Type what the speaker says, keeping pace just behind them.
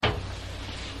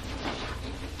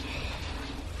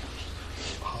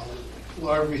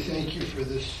Lord, we thank you for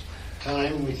this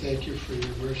time. We thank you for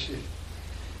your mercy.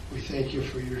 We thank you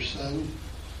for your Son.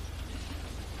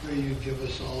 Pray you give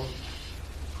us all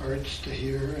hearts to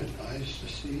hear and eyes to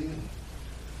see, and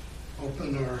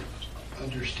open our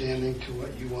understanding to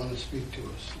what you want to speak to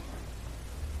us, Lord.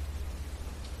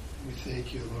 We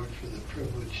thank you, Lord, for the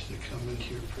privilege to come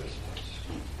into your presence.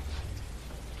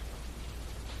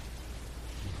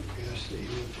 We ask that you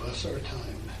would bless our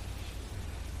time.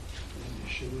 In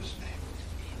Yeshua's name.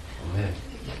 Amen.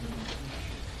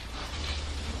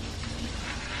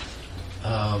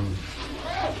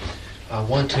 I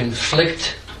want to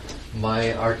inflict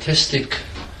my artistic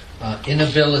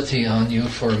inability on you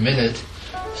for a minute.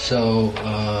 So,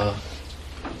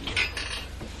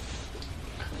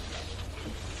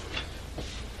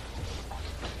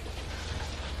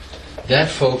 that,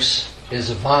 folks, is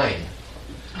a vine.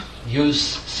 Use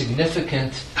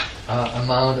significant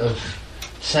amount of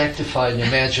sanctified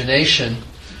imagination,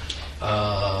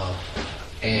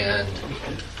 and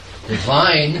the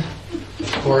vine,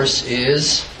 of course,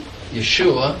 is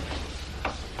Yeshua.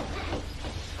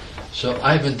 So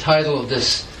I've entitled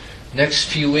this next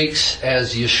few weeks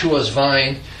as Yeshua's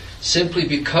Vine, simply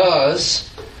because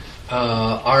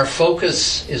our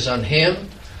focus is on Him,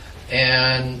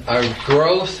 and our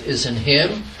growth is in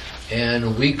Him,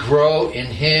 and we grow in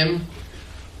Him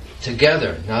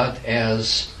together, not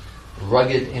as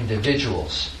rugged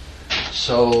individuals.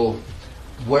 So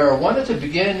where I wanted to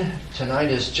begin tonight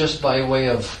is just by way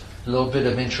of a little bit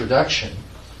of introduction,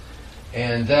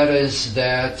 and that is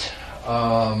that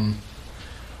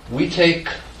we take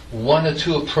one or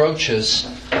two approaches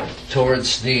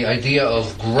towards the idea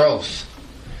of growth.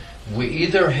 We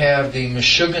either have the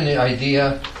Meshuggah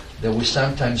idea that we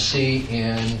sometimes see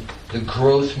in the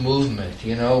growth movement.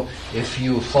 You know, if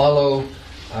you follow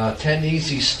 10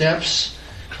 easy steps,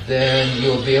 then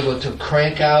you'll be able to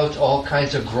crank out all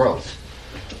kinds of growth.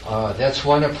 That's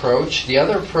one approach. The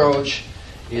other approach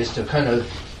is to kind of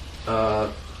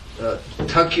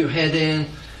tuck your head in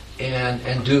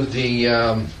and do the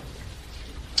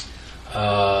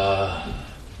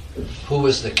who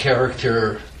was the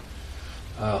character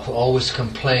who always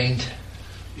complained?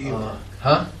 Eeyore.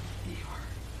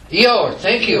 Eeyore,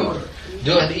 thank you.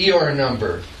 Do an Eeyore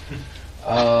number.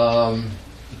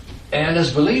 And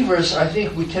as believers, I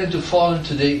think we tend to fall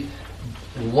into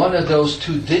one of those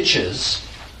two ditches.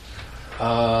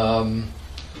 And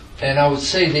I would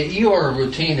say the Eeyore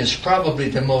routine is probably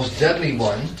the most deadly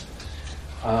one,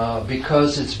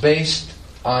 because it's based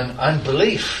on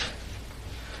unbelief.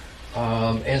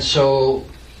 And so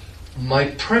my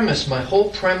whole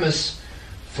premise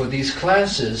for these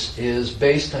classes is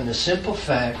based on the simple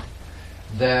fact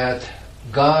that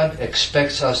God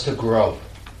expects us to grow.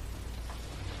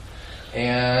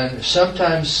 And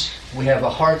sometimes we have a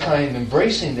hard time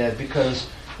embracing that because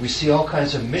we see all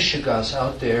kinds of mishigas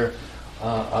out there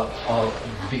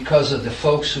because of the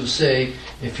folks who say,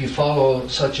 if you follow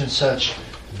such and such,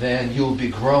 then you'll be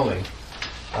growing.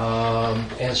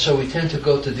 And so we tend to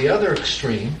go to the other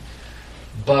extreme.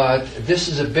 But this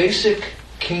is a basic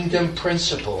kingdom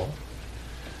principle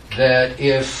that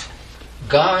if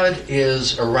God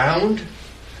is around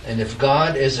and if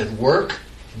God is at work,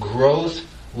 growth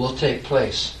will take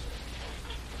place.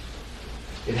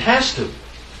 It has to.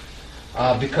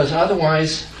 Because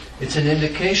otherwise it's an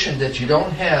indication that you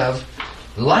don't have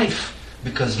life.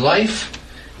 Because life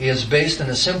is based on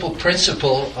a simple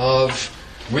principle of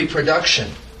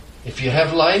reproduction. If you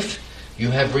have life,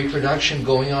 you have reproduction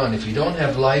going on. If you don't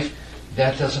have life,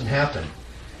 that doesn't happen.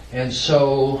 And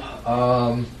so,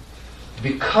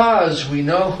 because we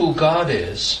know who God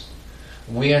is,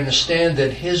 we understand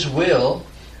that His will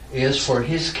is for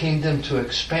His kingdom to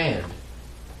expand.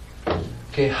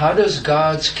 Okay, how does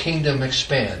God's kingdom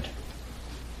expand?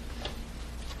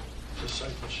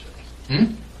 Discipleship.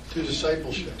 To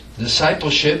discipleship.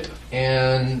 Discipleship,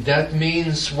 and that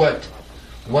means what?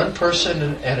 One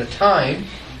person at a time.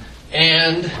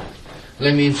 And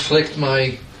let me inflict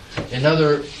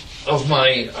another of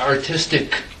my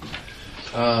artistic.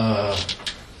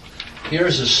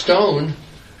 Here's a stone,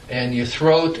 and you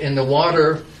throw it in the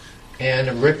water, and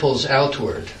it ripples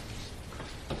outward.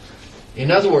 In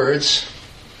other words,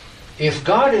 if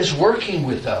God is working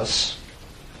with us,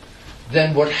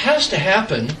 then what has to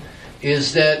happen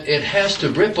is that it has to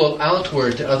ripple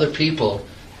outward to other people,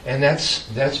 and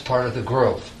that's part of the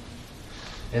growth.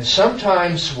 And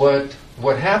sometimes what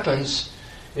happens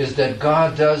is that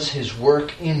God does His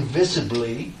work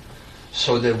invisibly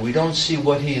so that we don't see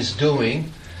what He is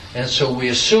doing, and so we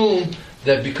assume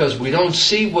that because we don't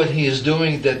see what He is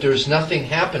doing that there's nothing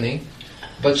happening.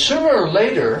 But sooner or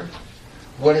later,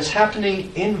 what is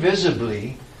happening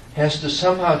invisibly has to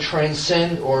somehow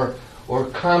transcend or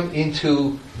come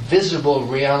into visible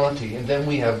reality, and then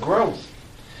we have growth.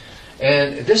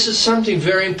 And this is something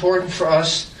very important for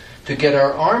us to get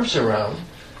our arms around,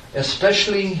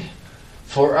 especially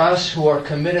for us who are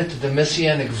committed to the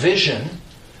Messianic vision,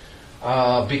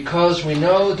 because we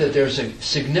know that there's a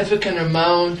significant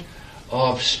amount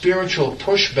of spiritual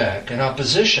pushback and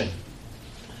opposition.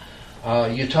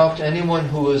 You talk to anyone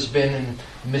who has been in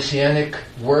Messianic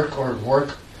work or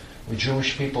work with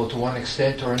Jewish people to one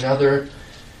extent or another,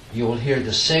 you will hear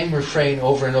the same refrain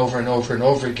over and over and over and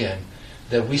over again,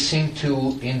 that we seem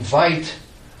to invite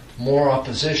more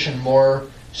opposition, more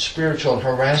spiritual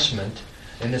harassment,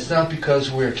 and it's not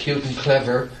because we're cute and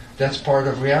clever. That's part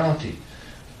of reality.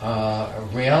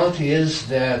 Reality is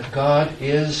that God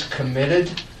is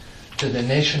committed to the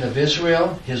nation of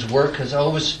Israel. His work has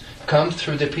always come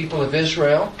through the people of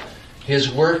Israel.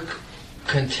 His work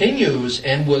continues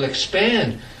and will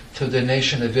expand to the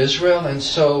nation of Israel. And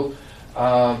so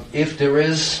if there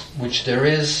is, which there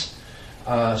is,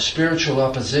 spiritual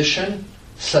opposition,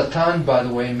 Satan, by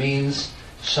the way, means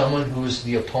someone who is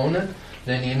the opponent,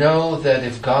 then you know that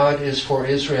if God is for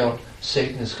Israel,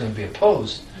 Satan is going to be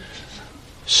opposed.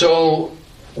 So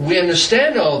we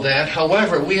understand all that.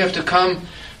 However, we have to come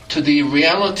to the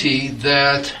reality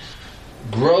that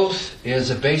growth is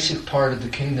a basic part of the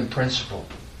kingdom principle.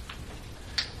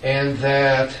 And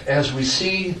that as we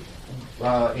see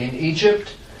in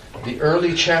Egypt, the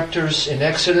early chapters in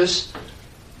Exodus,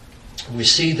 we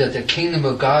see that the kingdom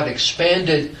of God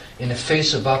expanded in the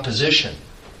face of opposition.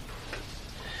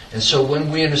 And so when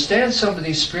we understand some of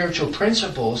these spiritual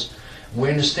principles, we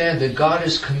understand that God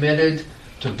is committed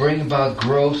to bring about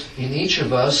growth in each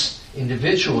of us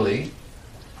individually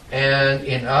and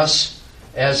in us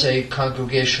as a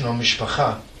congregational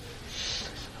mishpacha.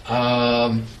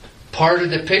 Part of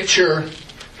the picture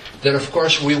that, of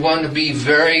course, we want to be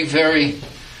very, very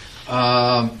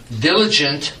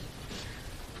diligent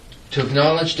to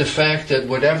acknowledge the fact that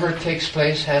whatever takes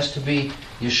place has to be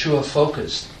Yeshua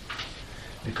focused.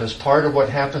 Because part of what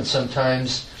happens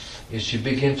sometimes is you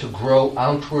begin to grow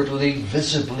outwardly,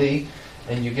 visibly,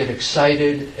 and you get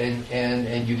excited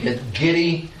and you get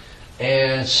giddy.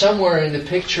 And somewhere in the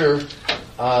picture,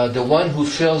 the one who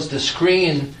fills the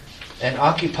screen and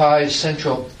occupies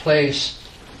central place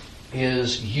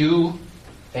is you,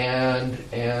 and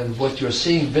what you're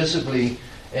seeing visibly,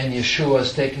 and Yeshua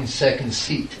is taking second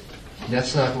seat.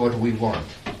 That's not what we want.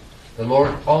 The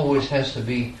Lord always has to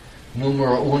be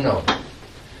numero uno.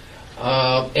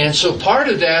 And so part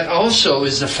of that also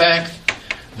is the fact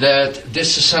that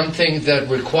this is something that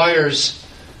requires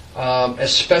a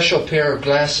special pair of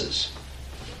glasses.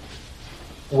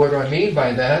 What I mean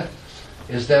by that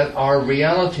is that our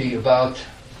reality about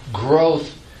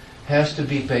growth has to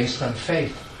be based on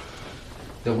faith.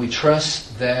 That we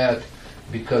trust that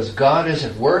because God is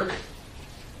at work,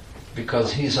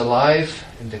 because He's alive,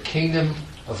 and the kingdom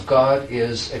of God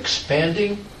is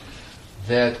expanding,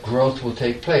 that growth will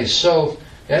take place. So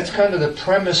that's kind of the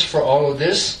premise for all of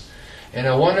this. And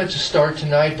I wanted to start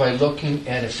tonight by looking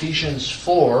at Ephesians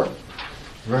 4,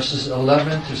 verses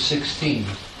 11 to 16.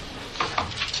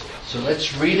 So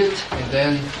let's read it and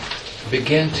then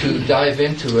begin to dive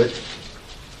into it.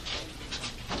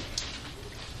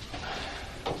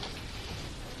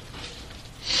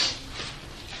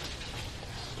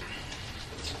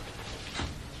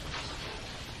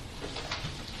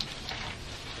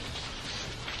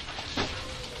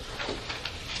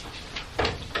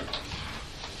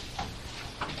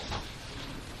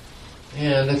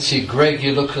 Yeah, let's see. Greg,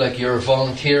 you look like you're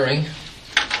volunteering.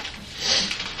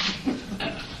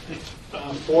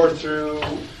 4 through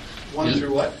 1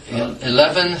 through what?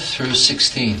 11 through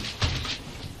 16.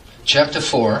 Chapter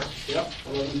 4. Yep,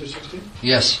 11 through 16.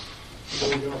 Yes.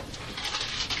 There we go.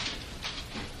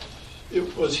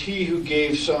 It was He who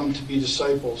gave some to be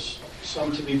disciples,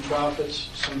 some to be prophets,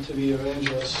 some to be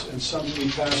evangelists, and some to be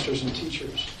pastors and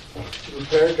teachers, to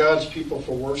prepare God's people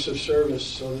for works of service,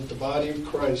 so that the body of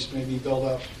Christ may be built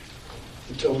up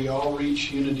until we all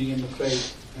reach unity in the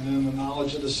faith and in the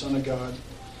knowledge of the Son of God,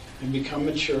 and become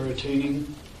mature,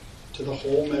 attaining to the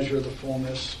whole measure of the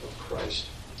fullness of Christ.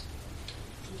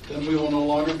 Then we will no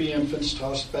longer be infants,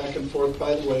 tossed back and forth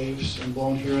by the waves and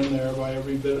blown here and there by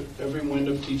every wind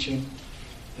of teaching,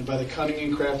 and by the cunning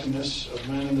and craftiness of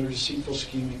men and their deceitful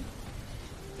scheming.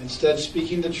 Instead,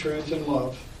 speaking the truth in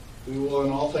love, we will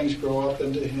in all things grow up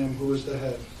into Him who is the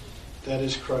head, that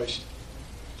is Christ.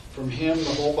 From Him,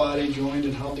 the whole body, joined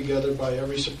and held together by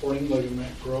every supporting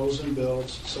ligament, grows and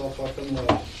builds itself up in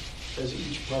love, as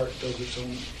each part does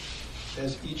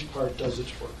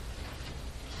its work.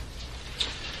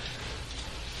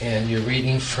 And you're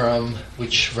reading from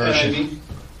which version? NIV.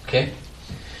 Okay.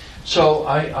 So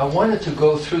I wanted to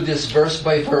go through this verse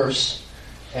by verse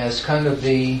as kind of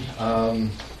the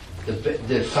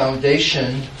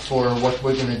foundation for what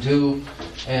we're going to do.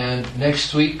 And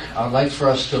next week, I'd like for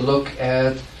us to look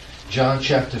at John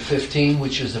chapter 15,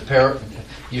 which is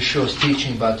Yeshua's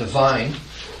teaching about the vine,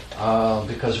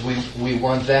 because we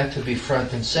want that to be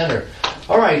front and center.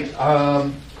 All right,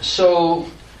 so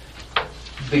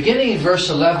beginning in verse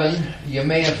 11, you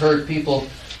may have heard people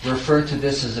refer to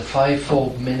this as a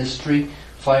fivefold ministry,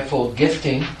 fivefold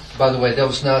gifting. By the way, that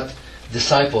was not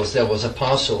disciples, that was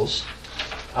apostles.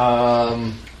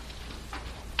 And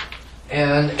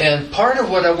part of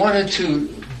what I wanted to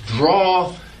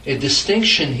draw a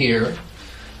distinction here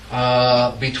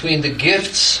between the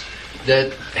gifts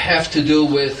that have to do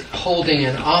with holding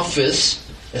an office,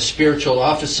 a spiritual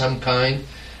office of some kind,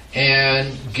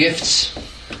 and gifts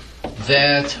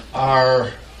that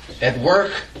are at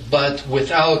work but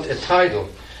without a title.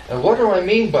 And what do I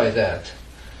mean by that?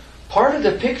 Part of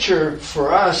the picture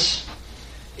for us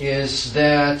is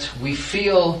that we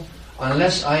feel,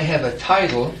 unless I have a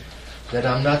title, that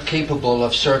I'm not capable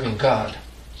of serving God.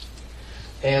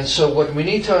 And so what we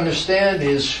need to understand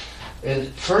is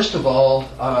first of all,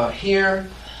 here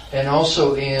and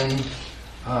also in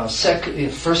 1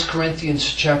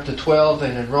 Corinthians chapter 12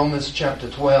 and in Romans chapter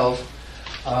 12,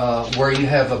 where you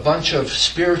have a bunch of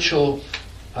spiritual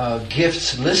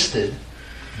gifts listed,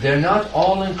 they're not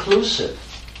all inclusive,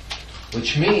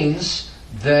 which means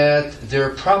that there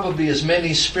are probably as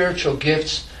many spiritual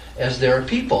gifts as there are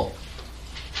people,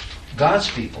 God's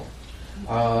people.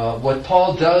 What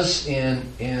Paul does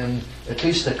in at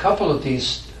least a couple of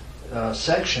these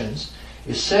sections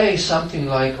is say something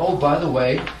like, oh, by the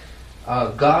way,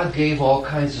 God gave all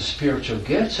kinds of spiritual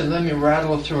gifts, and let me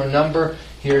rattle through a number.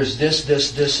 Here's this,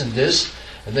 and this,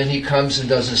 and then he comes and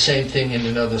does the same thing in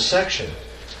another section.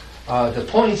 The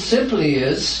point simply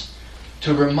is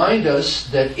to remind us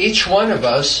that each one of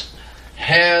us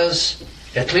has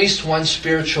at least one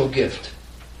spiritual gift.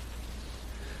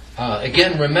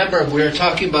 Again, remember, we're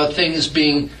talking about things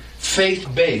being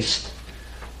faith-based,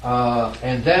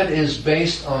 and that is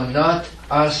based on not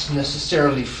us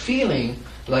necessarily feeling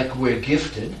like we're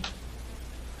gifted,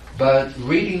 but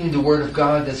reading the Word of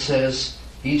God that says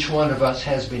each one of us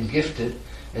has been gifted,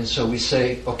 and so we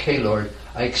say, okay, Lord,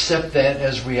 I accept that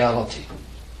as reality.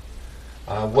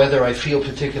 Whether I feel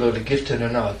particularly gifted or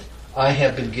not, I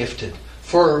have been gifted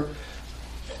for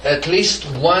at least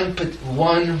one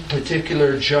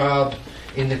particular job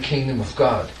in the kingdom of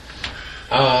God.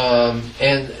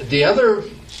 And the other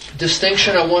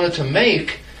distinction I wanted to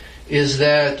make is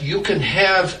that you can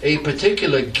have a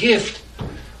particular gift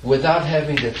without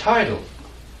having the title.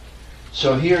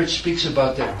 So here it speaks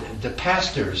about the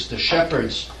pastors, the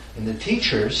shepherds, and the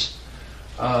teachers.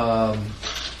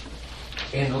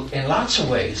 In lots of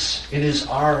ways, it is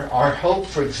our hope,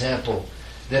 for example,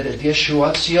 that at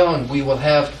Yeshuat Zion we will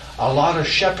have a lot of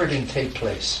shepherding take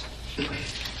place.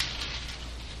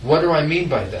 What do I mean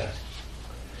by that?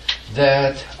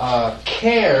 That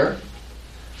care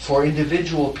for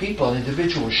individual people,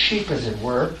 individual sheep as it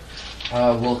were,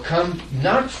 will come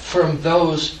not from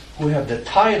those who have the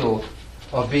title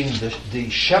of being the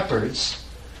shepherds,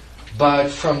 but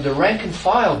from the rank and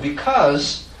file,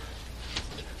 because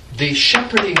the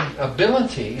shepherding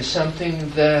ability is something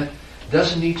that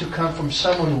doesn't need to come from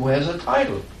someone who has a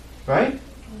title, right?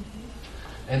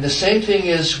 And the same thing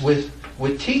is with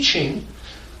teaching.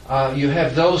 You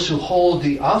have those who hold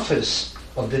the office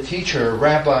of the teacher,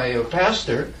 rabbi, or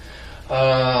pastor,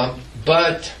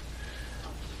 but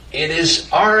it is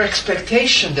our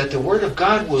expectation that the Word of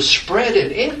God will spread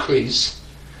and increase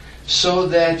so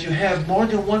that you have more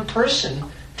than one person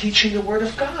teaching the Word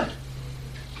of God.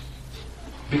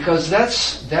 Because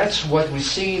that's what we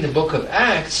see in the book of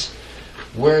Acts,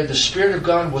 where the Spirit of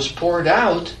God was poured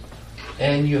out,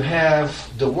 and you have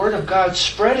the Word of God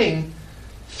spreading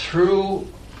through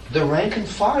the rank and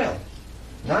file,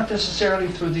 not necessarily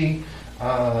through the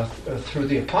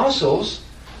apostles,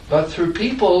 but through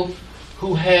people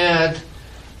who had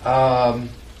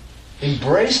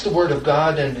embraced the Word of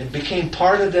God, and it became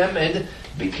part of them, and it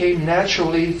became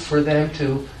naturally for them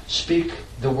to speak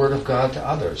the Word of God to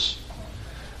others.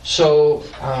 So,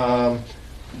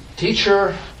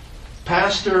 teacher,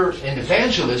 pastor, and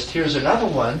evangelist, here's another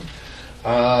one.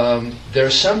 There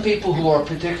are some people who are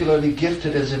particularly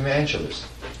gifted as evangelists.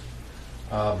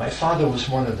 My father was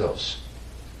one of those.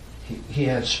 He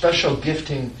had special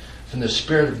gifting from the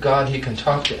Spirit of God. He can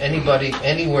talk to anybody,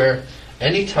 anywhere,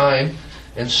 anytime,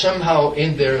 and somehow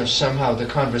in there, somehow the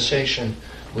conversation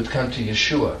would come to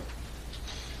Yeshua.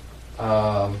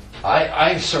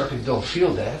 I certainly don't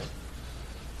feel that.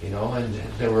 And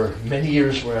there were many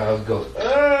years where I would go,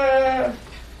 ah.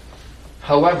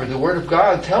 However, the Word of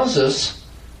God tells us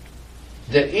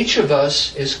that each of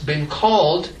us is being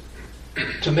called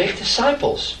to make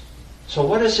disciples. So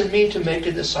what does it mean to make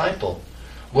a disciple?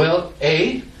 Well,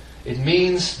 it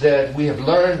means that we have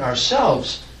learned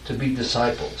ourselves to be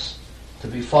disciples, to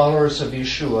be followers of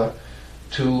Yeshua,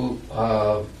 to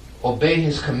obey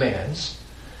His commands.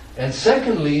 And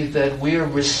secondly, that we are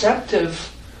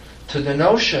receptive to the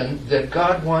notion that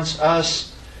God wants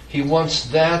us, He wants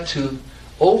that to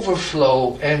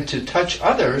overflow and to touch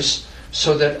others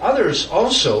so that others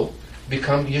also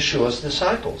become Yeshua's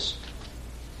disciples.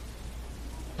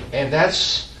 And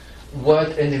that's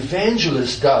what an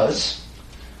evangelist does.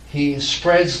 He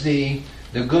spreads the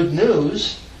good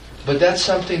news, but that's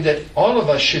something that all of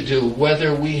us should do,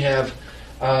 whether we have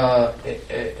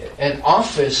an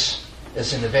office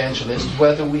as an evangelist,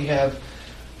 whether we have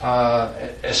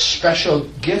a special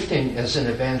gifting as an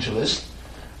evangelist,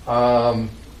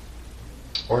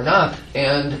 or not.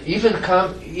 And even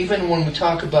when we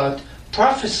talk about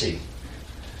prophecy,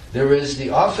 there is the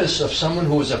office of someone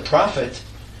who is a prophet.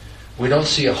 We don't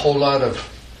see a whole lot of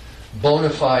bona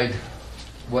fide,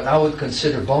 what I would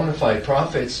consider bona fide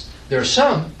prophets. There are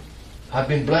some. I've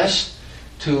been blessed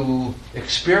to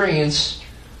experience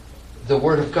the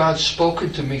Word of God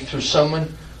spoken to me through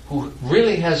someone who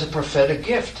really has a prophetic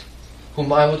gift,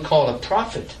 whom I would call a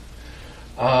prophet.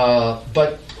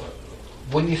 But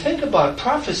when you think about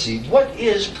prophecy, what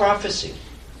is prophecy?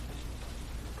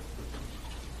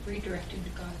 Redirecting to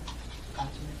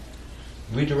God's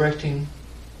ways. Redirecting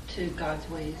To God's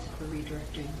ways, or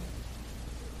redirecting.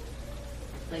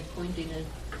 Like pointing an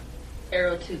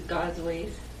arrow to God's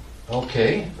ways.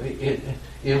 Okay.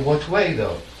 In what way,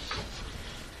 though?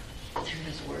 Through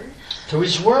His Word. Through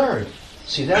His Word.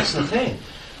 See, that's the thing.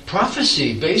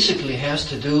 Prophecy basically has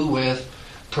to do with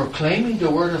proclaiming the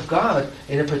Word of God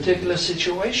in a particular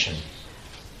situation.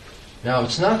 Now,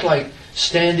 it's not like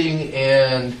standing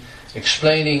and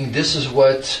explaining this is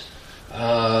what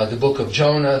the book of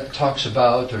Jonah talks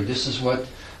about, or this is what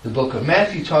the book of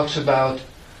Matthew talks about.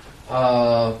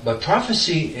 But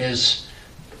prophecy is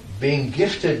being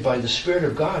gifted by the Spirit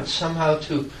of God somehow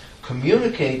to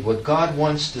communicate what God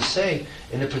wants to say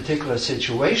in a particular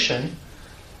situation.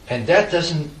 And that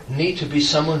doesn't need to be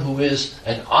someone who is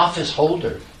an office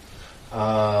holder.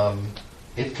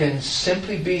 It can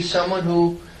simply be someone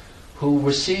who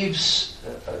receives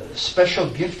special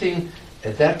gifting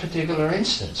at that particular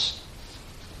instance.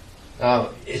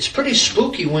 It's pretty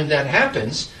spooky when that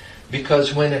happens,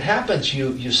 because when it happens,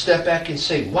 you step back and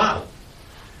say, wow,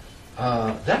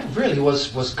 that really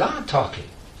was God talking.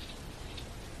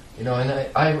 And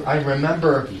I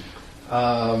remember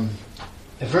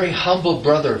a very humble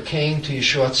brother came to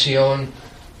Yeshua Tzion.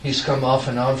 He's come off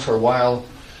and on for a while.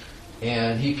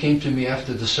 And he came to me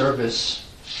after the service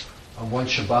on one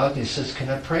Shabbat, and he says, "Can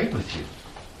I pray with you?"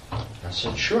 I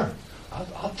said, "Sure.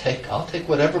 I'll take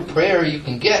whatever prayer you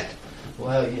can get.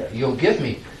 Well, you'll give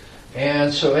me."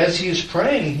 And so as he was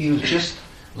praying, he was just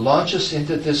launches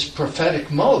into this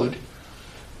prophetic mode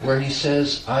where he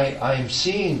says, I'm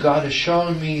seeing, God is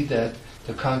showing me that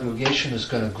the congregation is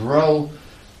going to grow,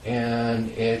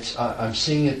 and I'm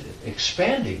seeing it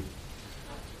expanding.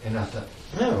 And I thought,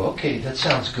 oh, okay, that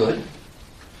sounds good.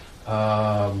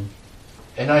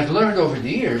 And I've learned over the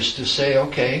years to say,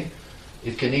 okay,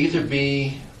 it can either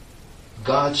be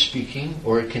God speaking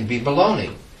or it can be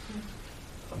baloney.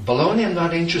 Baloney I'm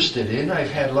not interested in.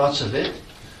 I've had lots of it.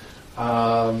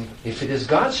 If it is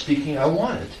God speaking, I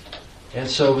want it. And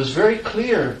so it was very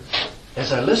clear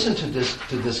as I listened to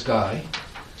this guy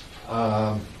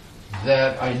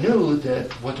that I knew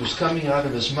that what was coming out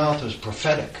of his mouth was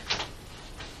prophetic.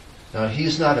 Now,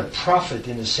 he's not a prophet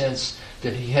in the sense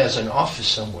that he has an office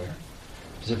somewhere.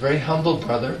 He's a very humble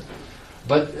brother.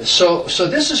 But so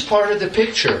this is part of the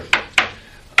picture.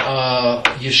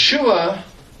 Yeshua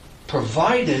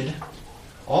provided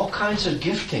all kinds of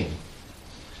gifting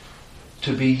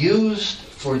to be used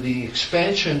for the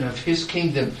expansion of His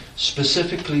kingdom,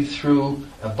 specifically through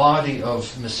a body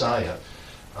of Messiah.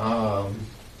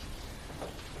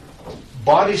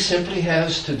 Body simply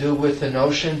has to do with the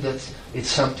notion that it's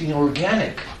something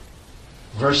organic,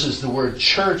 versus the word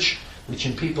church, which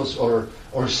in people's or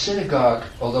synagogue,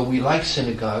 although we like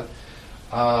synagogue,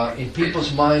 in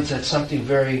people's minds that's something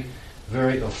very,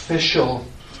 very official,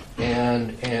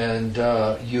 and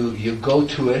you go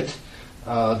to it.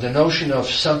 The notion of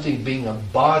something being a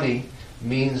body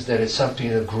means that it's something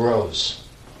that grows.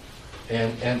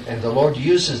 And the Lord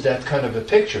uses that kind of a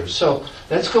picture. So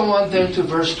let's go on then to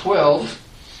verse 12.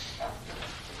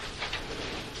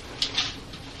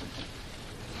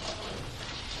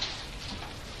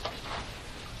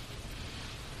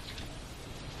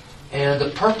 And the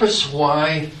purpose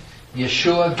why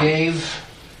Yeshua gave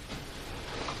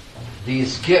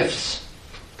these gifts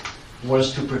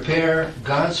was to prepare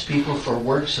God's people for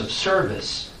works of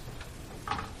service,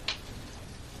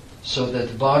 so that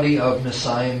the body of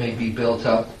Messiah may be built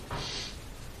up.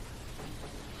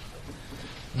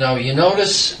 Now you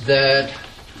notice that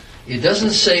it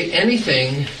doesn't say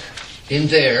anything in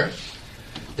there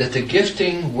that the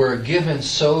gifting were given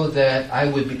so that I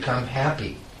would become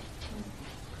happy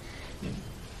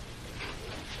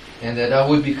and that I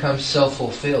would become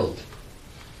self-fulfilled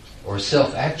or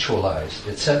self-actualized,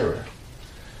 etc.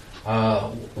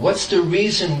 What's the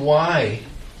reason why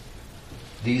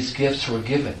these gifts were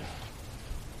given?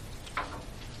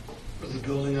 For the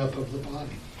building up of the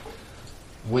body,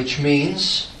 Which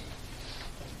means,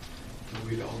 that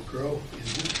we'd all grow in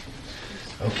it.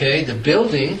 okay, the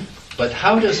building, but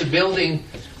how does the building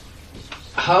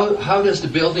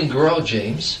grow,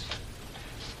 James?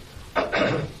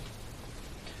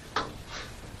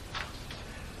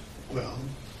 Well,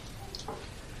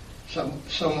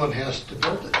 someone has to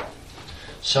build it.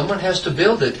 Someone has to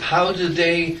build it. How do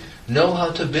they know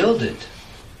how to build it?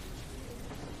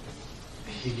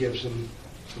 He gives them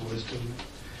the wisdom,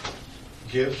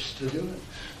 gifts to do it.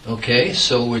 Okay,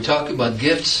 so we're talking about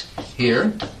gifts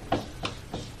here.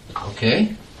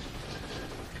 Okay.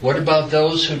 What about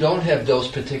those who don't have those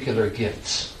particular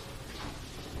gifts?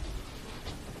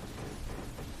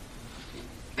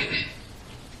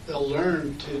 They'll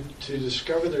learn to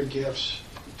discover their gifts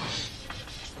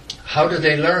How do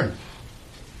they learn?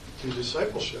 through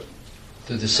discipleship.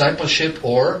 Through discipleship,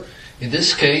 or, in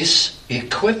this case,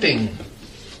 equipping.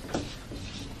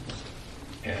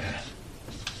 Yeah.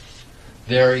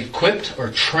 They're equipped or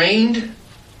trained.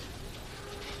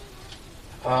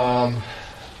 I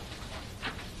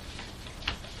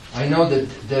know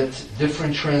that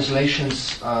different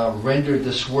translations render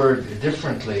this word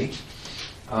differently.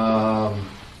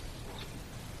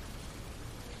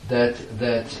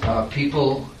 That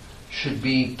people should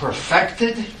be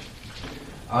perfected.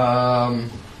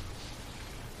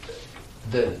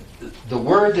 The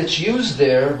word that's used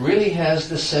there really has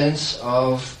the sense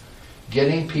of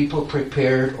getting people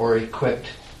prepared or equipped.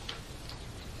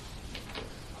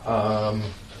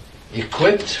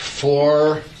 Equipped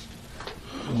for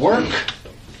work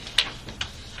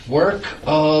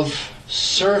of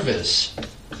service.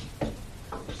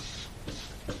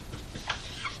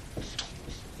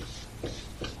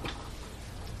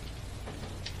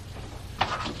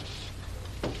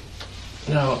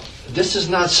 Now, this is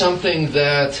not something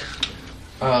that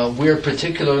we're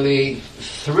particularly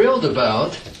thrilled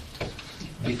about,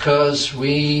 because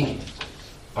we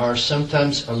are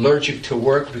sometimes allergic to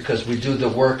work, because we do the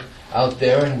work out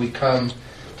there and we come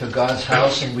to God's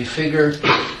house and we figure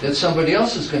that somebody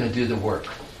else is going to do the work.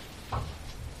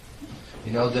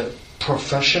 You know, the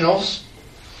professionals.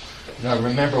 Now, I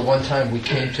remember one time we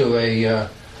came to a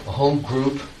home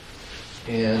group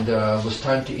and it was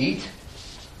time to eat.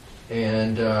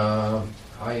 And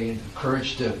I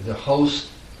encouraged the host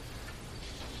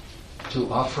to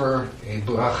offer a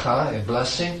bracha, a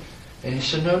blessing. And he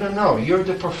said, no, you're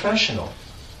the professional.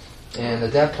 And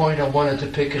at that point I wanted to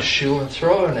pick his shoe and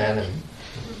throw it at him.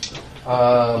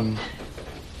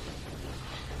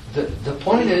 The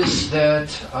point is that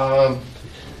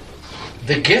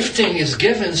the gifting is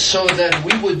given so that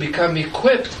we would become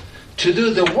equipped to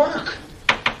do the work.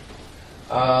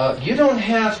 You don't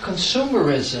have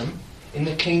consumerism in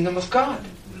the kingdom of God.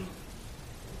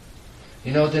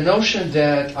 You know, the notion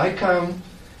that I come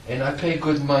and I pay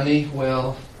good money,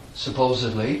 well,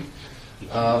 supposedly,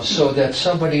 so that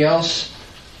somebody else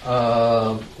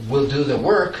will do the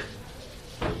work,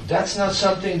 that's not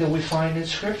something that we find in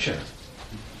Scripture.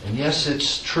 And yes,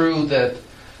 it's true that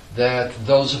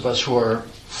those of us who are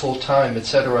full-time,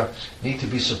 etc., need to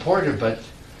be supported, but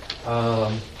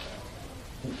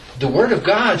the Word of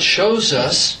God shows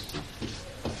us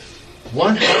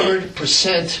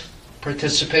 100%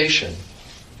 participation.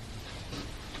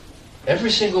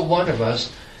 Every single one of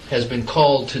us has been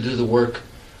called to do the work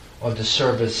of the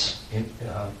service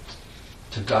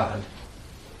to God.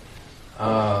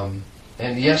 And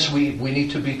yes, we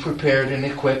need to be prepared and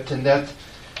equipped, and that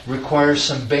requires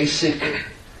some basic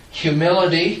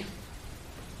humility,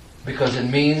 because it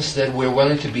means that we're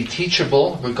willing to be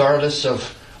teachable regardless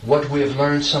of what we have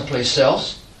learned someplace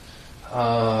else.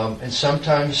 And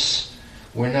sometimes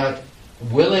we're not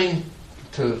willing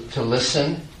to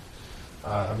listen.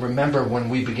 Remember when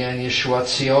we began Yeshuat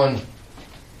Zion,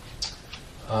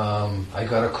 I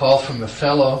got a call from a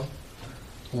fellow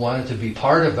who wanted to be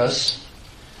part of us,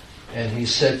 and he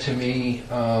said to me,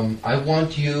 I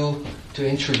want you to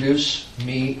introduce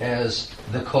me as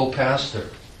the co-pastor.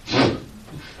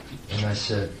 And I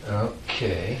said,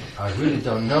 okay, I really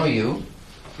don't know you.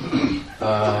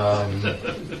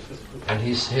 And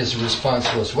his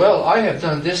response was, well, I have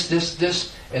done this,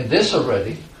 and this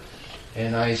already.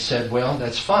 And I said, well,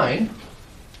 that's fine.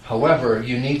 However,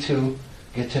 you need to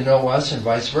get to know us and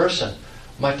vice versa.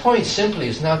 My point simply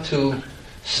is not to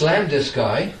slam this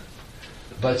guy,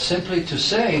 but simply to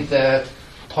say that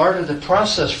part of the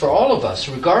process for all of us,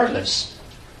 regardless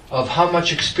of how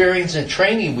much experience and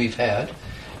training we've had,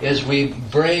 is we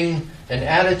bring an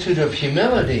attitude of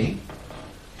humility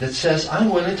that says, I'm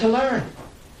willing to learn.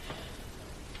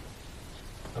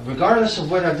 Regardless of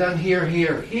what I've done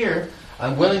here,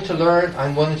 I'm willing to learn,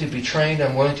 I'm willing to be trained,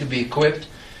 I'm willing to be equipped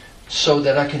so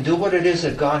that I can do what it is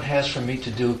that God has for me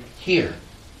to do here.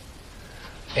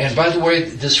 And by the way,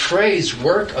 this phrase,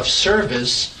 work of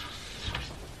service,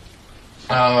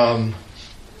 where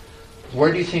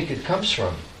do you think it comes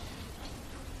from?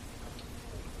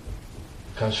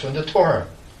 It comes from the Torah.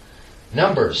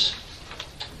 Numbers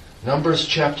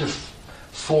chapter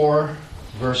 4,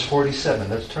 verse 47.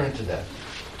 Let's turn to that.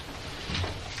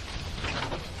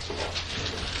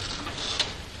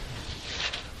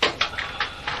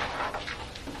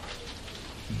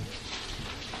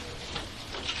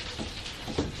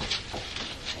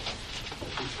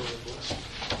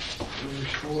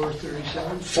 Verse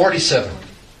 4:37. 47.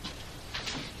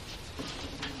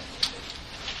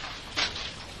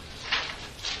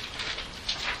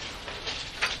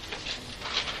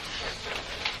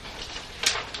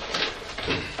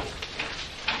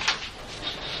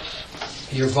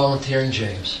 You're volunteering,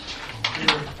 James.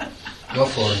 Go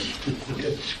for it.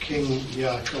 It's King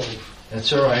Yaakov.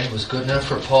 That's all right. It was good enough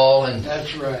for Paul and...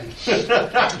 That's right.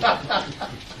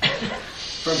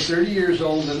 From 30 years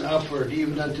old and upward,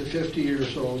 even unto 50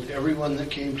 years old, everyone that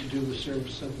came to do the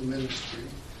service of the ministry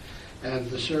and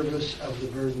the service of the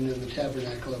burden in the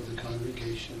tabernacle of the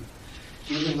congregation,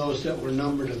 even those that were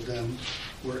numbered of them,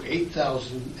 were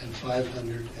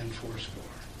 8,500 fourscore.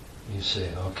 You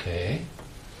say, okay,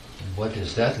 what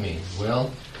does that mean?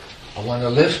 Well, I want to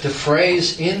lift the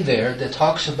phrase in there that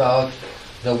talks about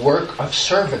the work of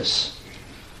service.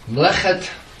 Mlechet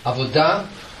avodah,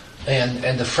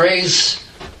 and the phrase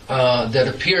that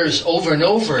appears over and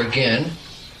over again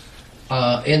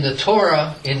in the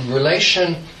Torah in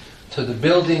relation to the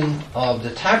building of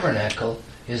the tabernacle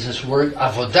is this word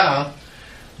avodah,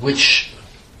 which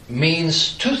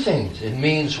means two things. It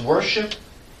means worship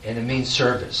and it means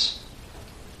service.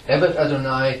 Eved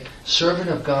Adonai, servant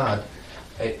of God,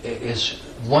 this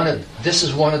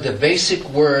is one of the basic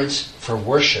words for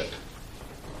worship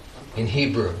in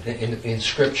Hebrew, in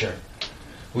Scripture,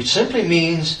 which simply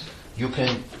means you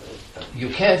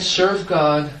can't serve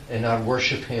God and not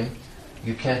worship Him.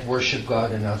 You can't worship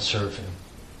God and not serve Him.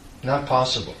 Not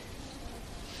possible.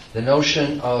 The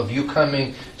notion of you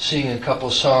coming, singing a couple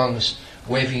songs,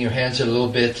 waving your hands a little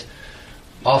bit,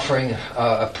 offering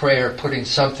a prayer, putting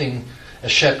something, a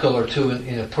shekel or two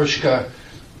in a pushka,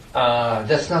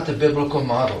 that's not the biblical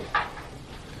model.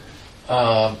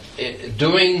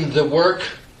 Doing the work,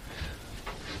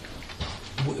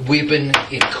 we've been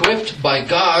equipped by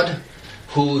God,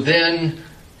 who then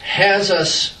has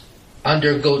us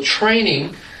undergo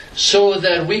training so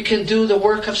that we can do the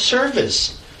work of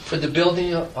service for the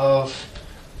building of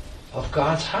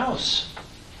God's house.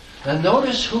 Now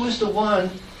notice who is the one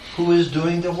who is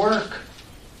doing the work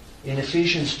in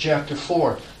Ephesians chapter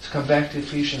 4. Let's come back to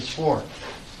Ephesians 4.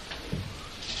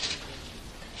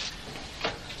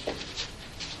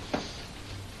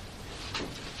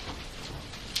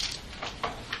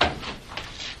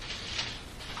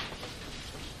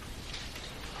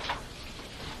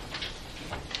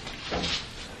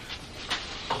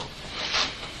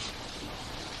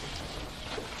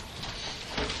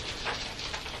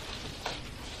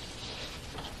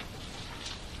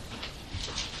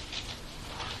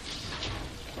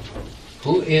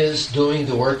 Who is doing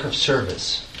the work of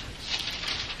service?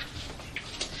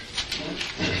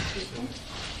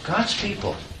 God's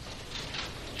people.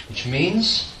 Which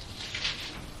means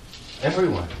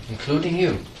everyone, including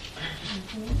you.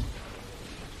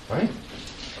 Right?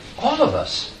 All of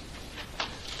us.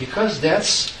 Because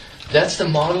that's the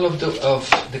model of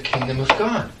the kingdom of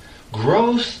God.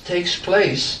 Growth takes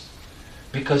place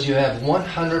because you have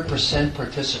 100%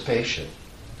 participation.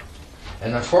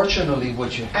 And unfortunately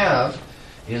what you have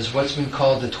is what's been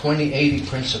called the 20-80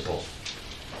 principle,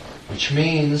 which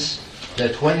means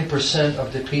that 20%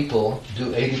 of the people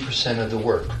do 80% of the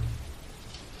work.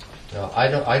 Now,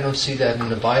 I don't see that in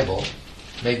the Bible.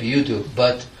 Maybe you do,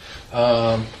 but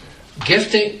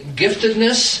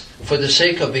giftedness for the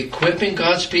sake of equipping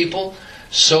God's people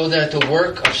so that the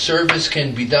work of service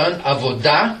can be done,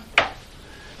 avodah,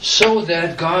 so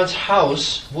that God's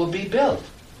house will be built.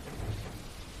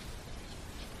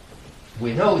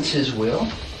 We know it's His will,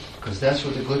 because that's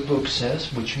what the good book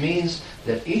says, which means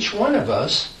that each one of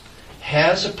us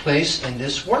has a place in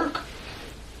this work.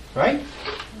 Right?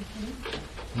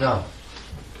 No.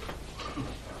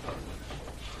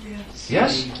 Yes.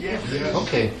 Yes? Yes.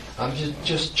 Okay, I'm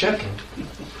just checking.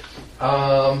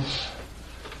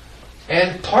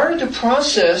 And part of the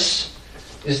process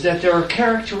is that there are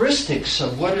characteristics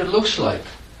of what it looks like.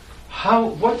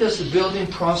 What does the building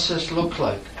process look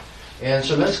like? And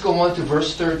so let's go on to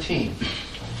verse 13.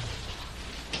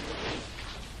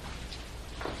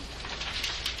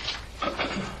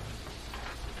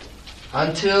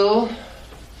 Until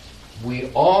we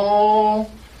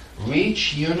all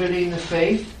reach unity in the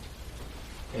faith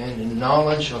and in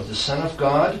knowledge of the Son of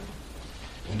God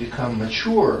and become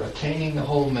mature, attaining the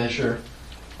whole measure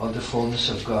of the fullness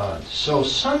of God. So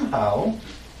somehow,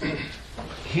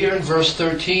 here in verse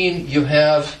 13, you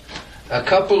have a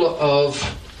couple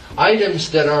of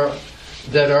items that are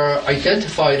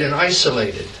identified and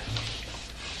isolated.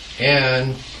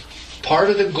 And part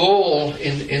of the goal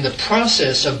in the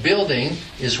process of building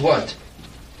is what?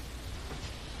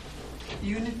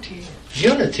 Unity.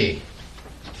 Unity.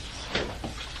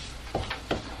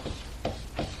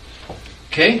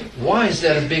 Okay? Why is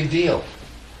that a big deal?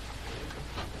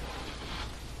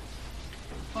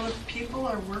 Well, if people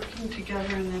are working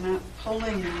together and they're not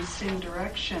pulling in the same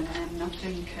direction, then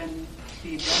nothing can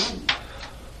be done.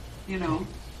 You know,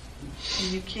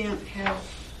 and you can't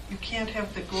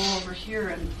have the goal over here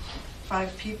and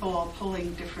 5 people all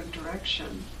pulling different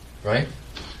direction. Right?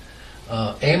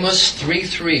 Amos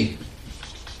 3:3.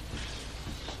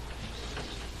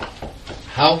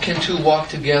 How can two walk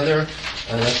together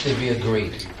unless they be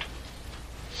agreed?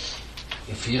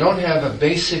 If you don't have a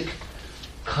basic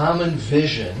common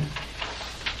vision,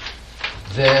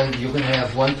 then you're going to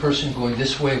have one person going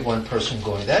this way, one person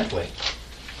going that way.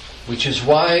 Which is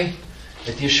why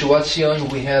at Yeshuat Zion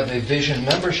we have a vision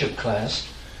membership class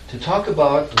to talk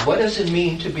about what does it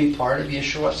mean to be part of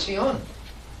Yeshuat Zion.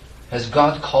 Has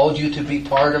God called you to be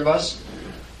part of us?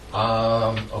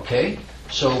 Okay.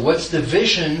 So what's the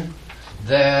vision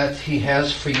that He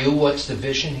has for you? What's the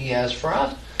vision He has for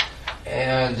us?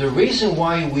 And the reason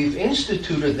why we've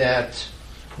instituted that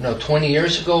 20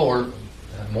 years ago, or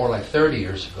more like 30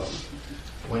 years ago,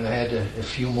 when I had a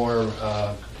few more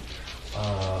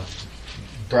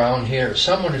brown hair.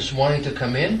 Someone is wanting to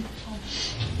come in.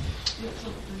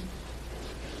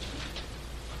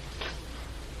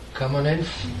 Come on in,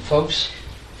 folks.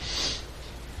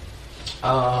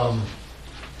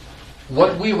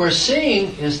 What we were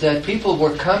seeing is that people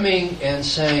were coming and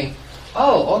saying,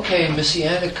 oh, okay,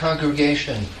 Messianic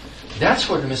congregation. That's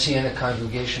what a Messianic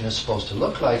congregation is supposed to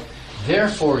look like.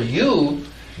 Therefore, you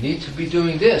need to be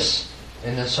doing this.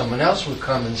 And then someone else would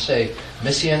come and say,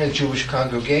 Messianic Jewish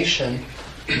congregation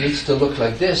needs to look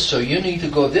like this, so you need to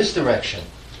go this direction.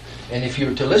 And if you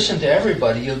were to listen to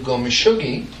everybody, you'd go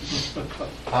Meshuggah.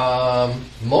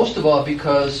 Most of all,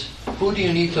 because who do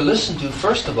you need to listen to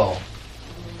first of all?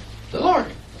 The Lord.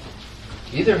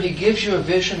 Either He gives you a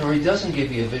vision or He doesn't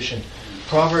give you a vision.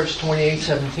 Proverbs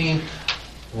 28:17,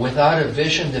 without a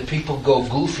vision, the people go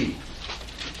goofy.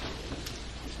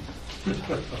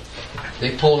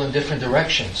 They pull in different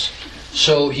directions.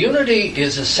 So unity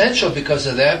is essential because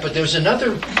of that, but there's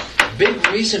another big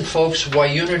reason, folks, why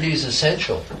unity is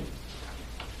essential.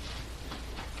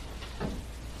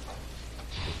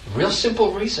 Real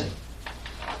simple reason.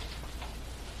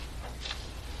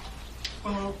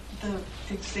 Well, the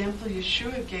example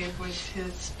Yeshua gave was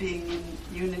His being in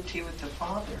unity with the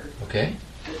Father. Okay.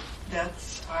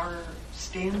 That's our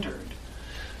standard.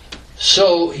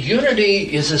 So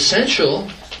unity is essential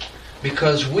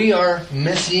because we are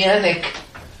messianic.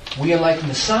 We are like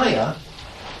Messiah.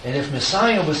 And if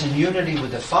Messiah was in unity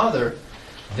with the Father,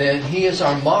 then He is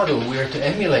our model. We are to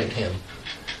emulate Him.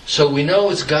 So we know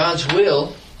it's God's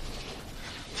will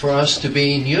for us to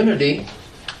be in unity.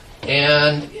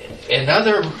 And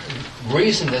another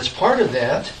reason that's part of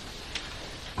that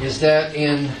is that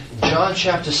in John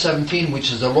chapter 17,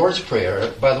 which is the Lord's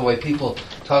Prayer, by the way, people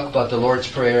talk about the Lord's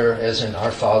Prayer as in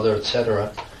Our Father,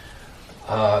 etc.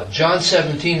 John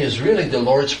 17 is really the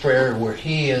Lord's Prayer where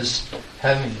He is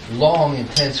having long,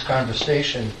 intense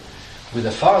conversation with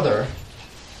the Father.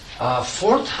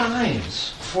 4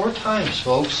 times,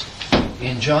 folks,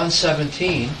 in John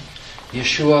 17,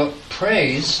 Yeshua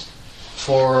prays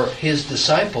for His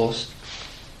disciples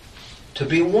to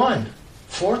be one.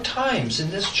 4 times in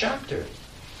this chapter.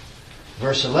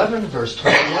 verse 11, verse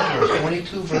 21, verse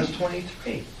 22, verse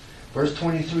 23. Verse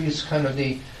 23 is kind of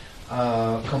the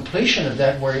completion of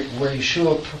that, where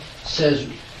Yeshua says,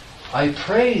 I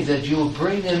pray that you will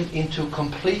bring them into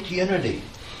complete unity.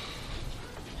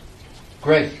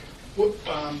 Greg. Well,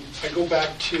 I go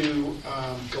back to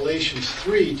Galatians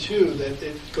 3, too, that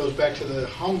it goes back to the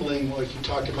humbling, like you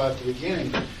talked about at the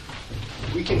beginning.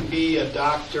 We can be a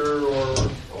doctor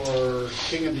or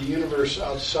king of the universe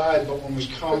outside, but when we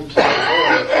come to the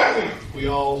Lord, we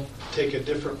all take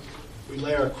we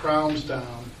lay our crowns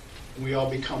down, and we all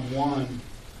become one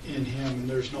in Him. And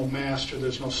there's no master,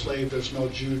 there's no slave, there's no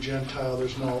Jew, Gentile,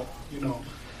 there's no,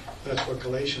 that's what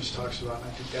Galatians talks about. And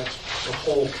I think that's the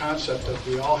whole concept of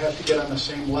we all have to get on the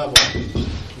same level.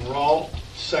 We're all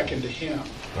second to Him.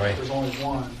 Right. There's only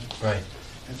one. Right.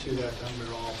 And through that,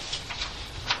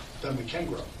 then we can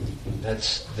grow.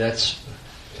 That's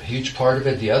a huge part of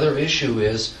it. The other issue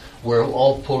is we're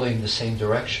all pulling the same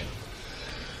direction.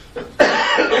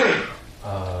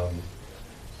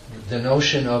 The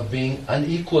notion of being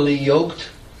unequally yoked,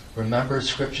 remember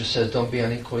Scripture says don't be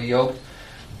unequally yoked,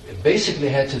 it basically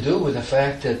had to do with the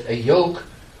fact that a yoke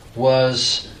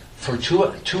was for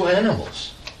two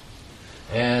animals.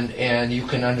 And you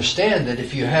can understand that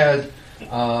if you had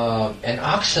an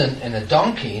oxen and a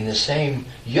donkey in the same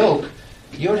yoke,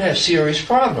 you would have serious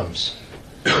problems.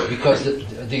 Because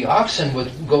the oxen would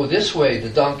go this way, the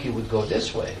donkey would go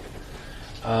this way.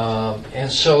 And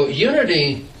so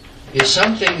unity is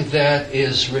something that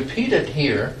is repeated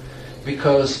here,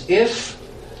 because if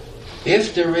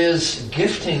there is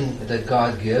gifting that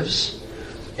God gives,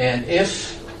 and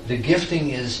if the gifting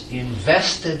is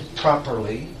invested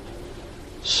properly,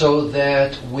 so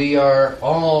that we are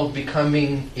all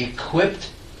becoming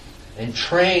equipped and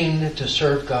trained to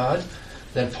serve God,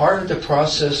 then part of the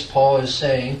process, Paul is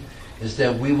saying, is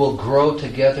that we will grow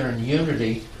together in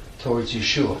unity towards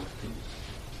Yeshua.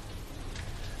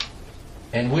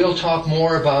 And we'll talk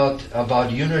more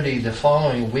about unity the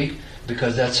following week,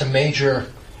 because that's a major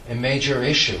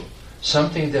issue.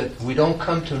 Something that we don't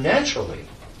come to naturally.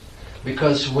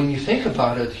 Because when you think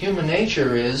about it, human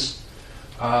nature is,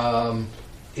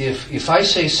 if I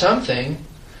say something,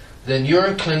 then your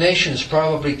inclination is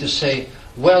probably to say,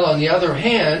 well, on the other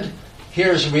hand,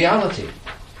 here's reality.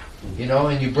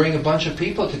 And you bring a bunch of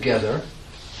people together,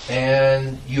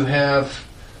 and you have,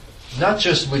 not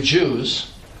just with Jews,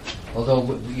 although,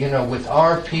 with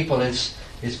our people it's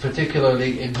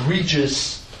particularly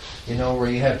egregious, where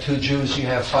you have 2 Jews, you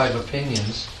have 5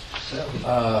 opinions.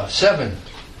 7.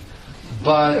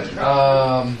 But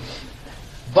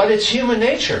it's human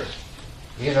nature,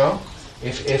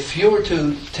 If you were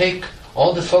to take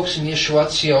all the folks in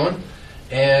Yeshuat Zion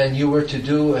and you were to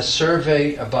do a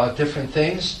survey about different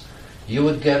things, you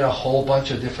would get a whole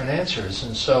bunch of different answers.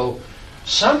 And so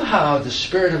somehow the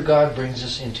Spirit of God brings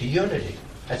us into unity.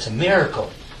 That's a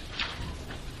miracle.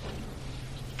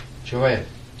 Joanne.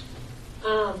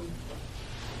 I'm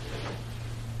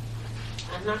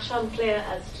not sure I'm clear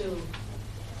as to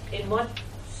in what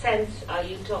sense are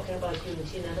you talking about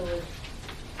unity? In other words,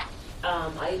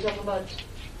 are you talking about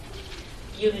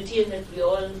unity in that we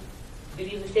all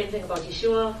believe the same thing about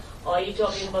Yeshua, or are you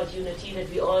talking about unity that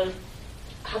we all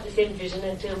have the same vision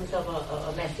in terms of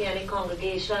a messianic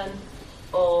congregation,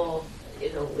 or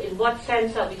in what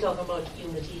sense are we talking about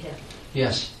unity here?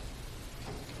 Yes.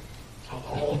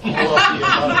 All of the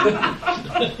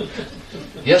above.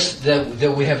 Yes,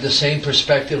 that we have the same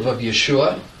perspective of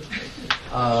Yeshua.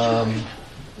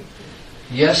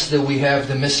 Yes, that we have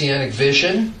the messianic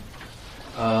vision.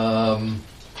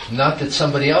 Not that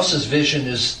somebody else's vision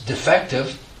is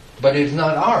defective, but it's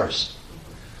not ours.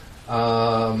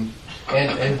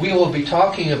 And we will be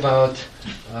talking about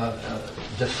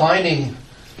defining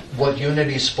what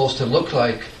unity is supposed to look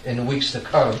like in the weeks to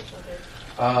come.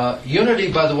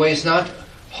 Unity, by the way, is not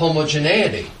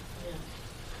homogeneity,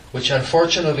 which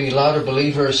unfortunately a lot of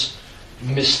believers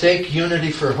mistake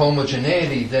unity for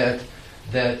homogeneity, that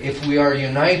if we are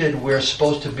united, we're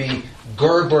supposed to be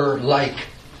Gerber-like,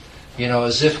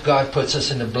 as if God puts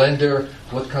us in a blender.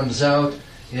 What comes out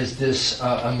is this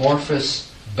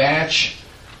amorphous batch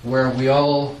where we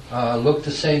all look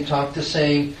the same, talk the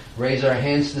same, raise our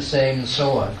hands the same, and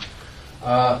so on.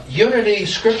 Unity,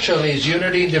 scripturally, is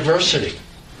unity in diversity.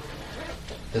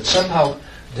 That somehow,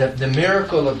 the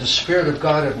miracle of the Spirit of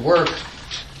God at work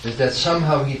is that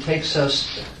somehow He takes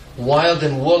us, wild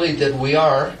and woolly that we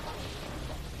are,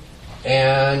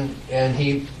 and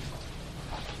He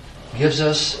gives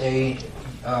us a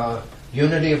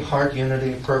unity of heart,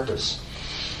 unity of purpose.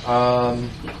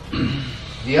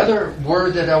 The other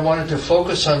word that I wanted to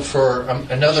focus on for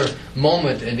another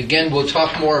moment, and again we'll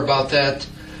talk more about that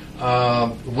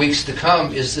weeks to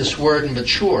come is this word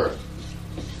mature.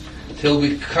 Till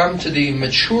we come to the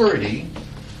maturity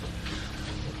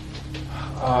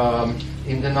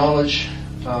in the knowledge,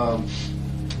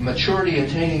 maturity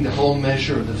attaining the whole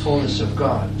measure of the fullness of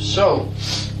God. So,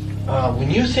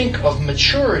 when you think of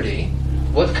maturity,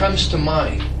 what comes to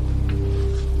mind?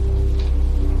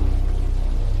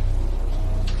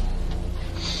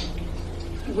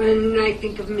 When I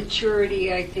think of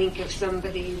maturity, I think of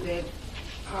somebody that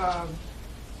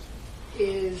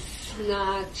is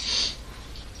not.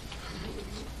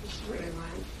 What I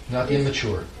want. Not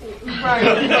immature. Right.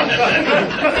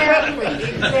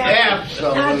 Exactly.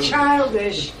 Not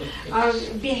childish.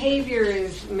 Behavior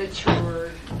is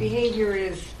mature. Behavior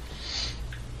is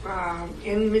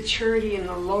in maturity in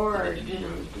the Lord.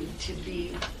 To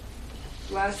be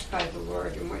blessed by the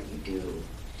Lord in what you do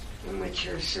and what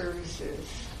your service is.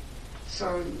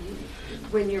 So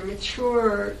when you're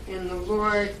mature in the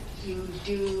Lord, you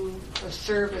do a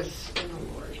service in the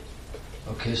Lord.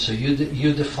 Okay, so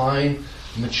you define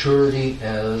maturity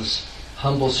as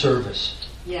humble service.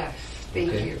 Yes,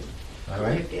 thank you. All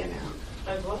right. Write that out.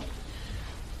 And what?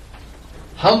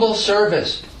 Humble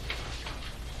service.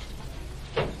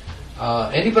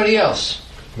 Anybody else?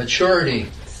 Maturity,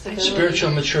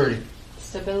 spiritual maturity.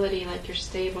 Stability, like you're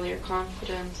stable, you're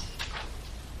confident,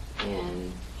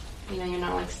 and you're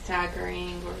not like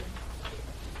staggering or.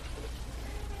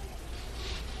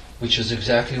 Which is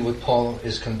exactly what Paul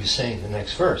is going to be saying in the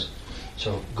next verse.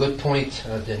 So, good point,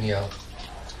 Danielle.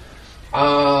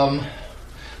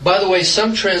 By the way,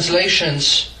 some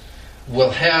translations will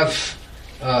have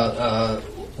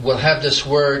this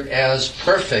word as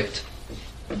perfect,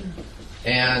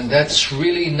 and that's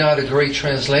really not a great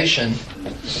translation.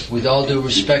 With all due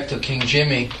respect to King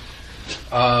Jimmy,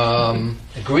 the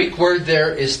Greek word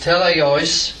there is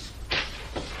teleios.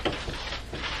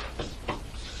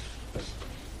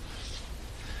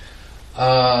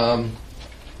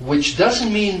 Which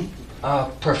doesn't mean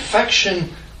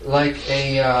perfection like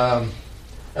a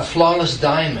flawless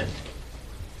diamond.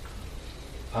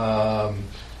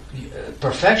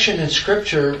 Perfection in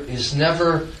Scripture is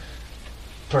never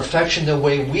perfection the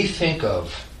way we think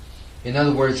of. In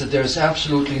other words, that there's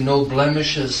absolutely no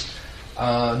blemishes,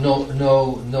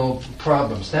 no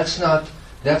problems. That's not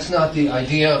the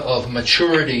idea of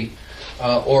maturity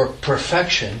or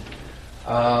perfection.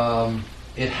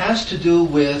 It has to do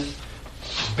with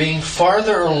being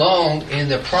farther along in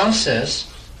the process.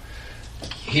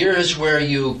 Here is where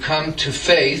you come to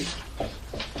faith.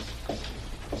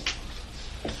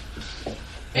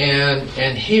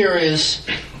 And here is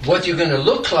what you're going to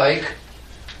look like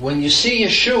when you see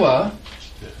Yeshua.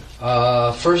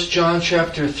 1 John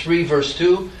chapter 3 verse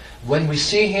 2. When we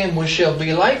see Him, we shall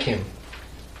be like Him.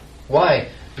 Why?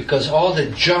 Because all the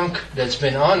junk that's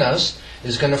been on us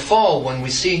is going to fall when we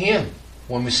see Him.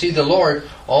 When we see the Lord,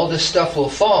 all this stuff will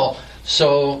fall.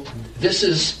 So this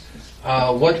is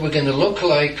what we're going to look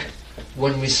like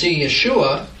when we see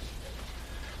Yeshua.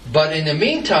 But in the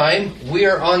meantime, we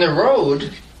are on the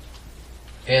road,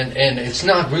 and it's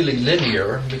not really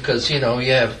linear because, you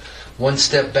have one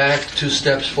step back, 2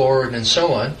 steps forward, and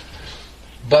so on.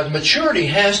 But maturity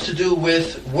has to do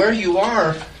with where you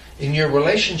are in your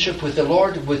relationship with the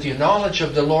Lord, with your knowledge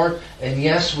of the Lord, and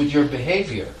yes, with your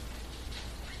behavior.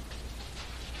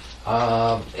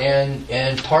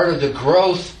 And part of the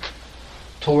growth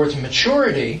towards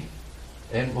maturity,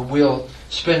 and we'll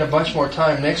spend a bunch more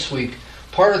time next week,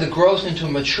 part of the growth into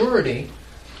maturity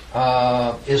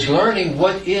is learning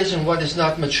what is and what is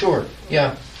not mature.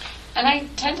 Yeah. And I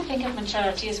tend to think of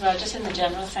maturity as well, just in the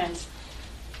general sense,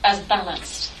 as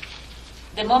balanced.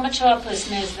 The more mature a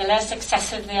person is, the less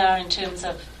excessive they are in terms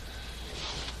of,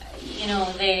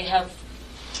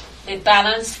 they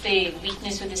balance the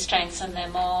weakness with the strengths, and they're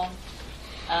more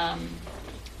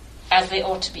as they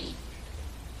ought to be.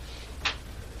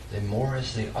 They're more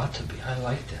as they ought to be. I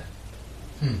like that.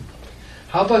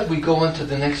 How about we go into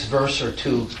the next verse or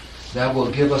two that will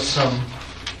give us some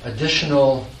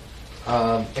additional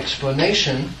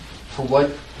explanation for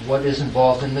what is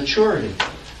involved in maturity.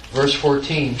 Verse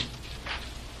 14.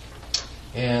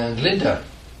 And Linda,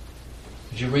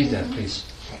 would you read that, please?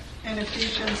 In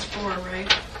Ephesians 4,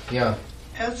 right? Yeah.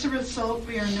 As a result,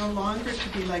 we are no longer to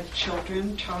be like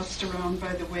children, tossed around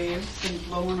by the waves and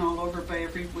blown all over by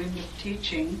every wind of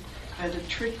teaching, by the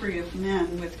trickery of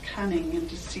men with cunning and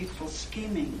deceitful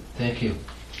scheming. Thank you.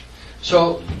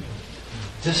 So,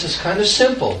 this is kind of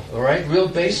simple, all right? Real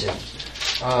basic.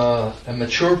 A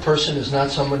mature person is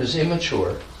not someone who's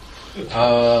immature.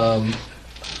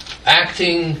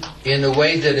 Acting in a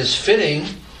way that is fitting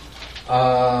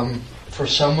for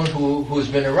someone who has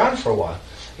been around for a while.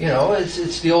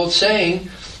 it's the old saying,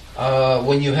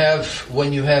 when you have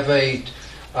a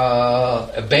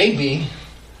baby,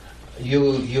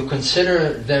 you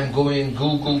consider them going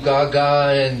goo goo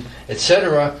gaga and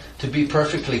etc. to be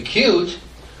perfectly cute,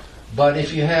 but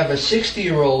if you have a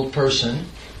 60-year-old person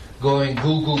going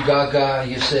goo goo gaga,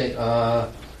 you say,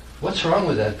 what's wrong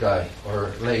with that guy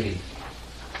or lady?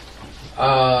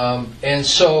 And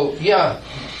so,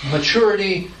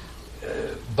 maturity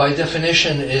by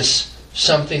definition is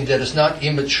something that is not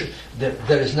immature. That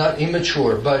is not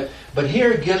immature. But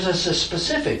here it gives us a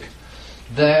specific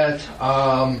that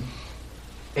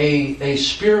a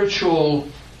spiritual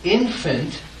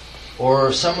infant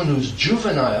or someone who's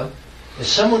juvenile is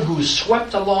someone who is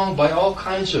swept along by all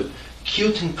kinds of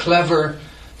cute and clever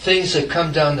things that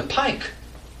come down the pike.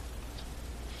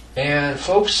 And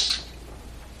folks,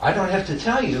 I don't have to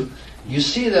tell you, you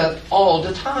see that all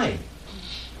the time.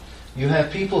 You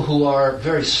have people who are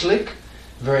very slick,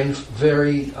 very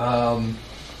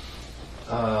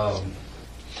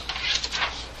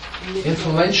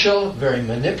influential, very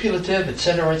manipulative,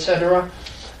 etc., etc.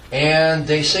 And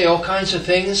they say all kinds of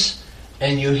things,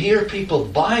 and you hear people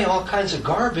buy all kinds of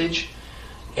garbage,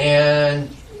 and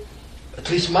at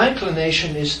least my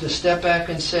inclination is to step back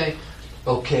and say,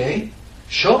 okay,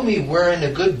 show me where in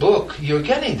a good book you're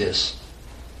getting this.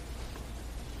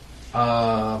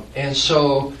 And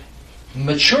so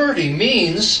maturity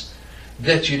means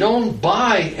that you don't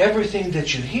buy everything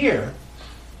that you hear,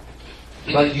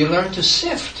 but you learn to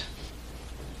sift.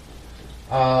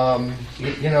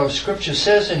 Scripture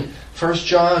says in 1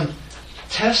 John,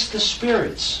 test the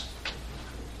spirits.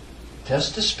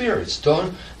 Test the spirits.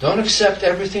 Don't accept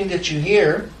everything that you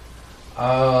hear,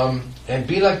 and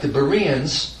be like the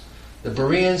Bereans. The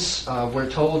Bereans, we're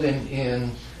told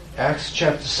in Acts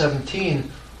chapter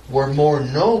 17, were more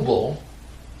noble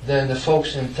than the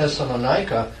folks in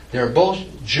Thessalonica. They're both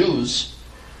Jews,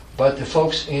 but the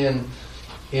folks in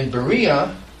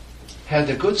Berea had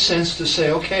the good sense to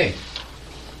say, okay,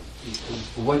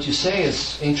 what you say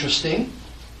is interesting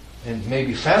and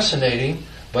maybe fascinating,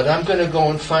 but I'm going to go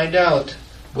and find out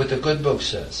what the good book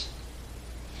says.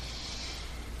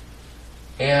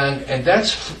 And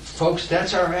that's, folks,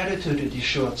 that's our attitude at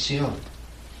Yeshua Tzion.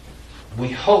 We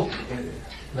hope,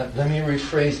 let me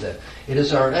rephrase that. It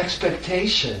is our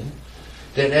expectation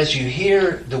that as you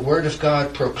hear the Word of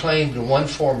God proclaimed in one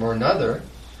form or another,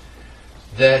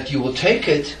 that you will take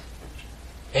it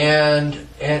and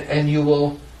you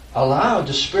will allow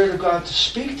the Spirit of God to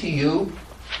speak to you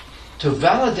to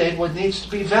validate what needs to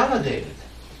be validated.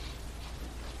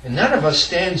 And none of us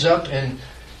stands up and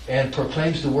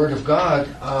proclaims the Word of God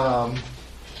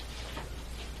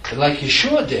like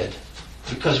Yeshua did,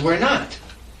 because we're not.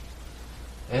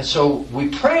 And so we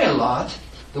pray a lot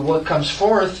that what comes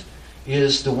forth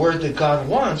is the Word that God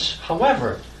wants.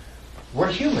 However,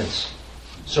 we're humans.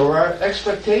 So our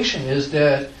expectation is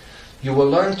that you will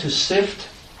learn to sift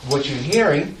what you're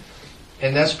hearing,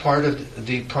 and that's part of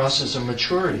the process of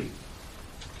maturity.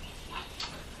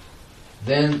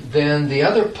 Then the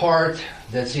other part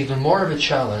that's even more of a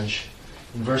challenge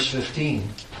in verse 15.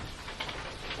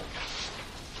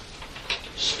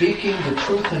 Speaking the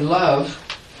truth in love,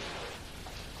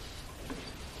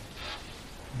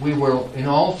 we will in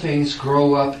all things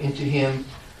grow up into Him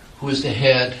who is the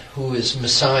head, who is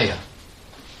Messiah.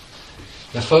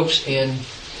 Now folks, in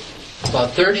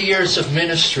about 30 years of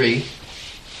ministry,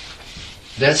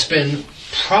 that's been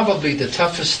probably the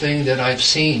toughest thing that I've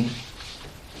seen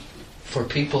for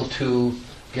people to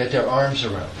get their arms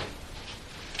around.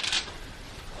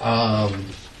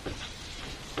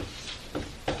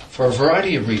 For a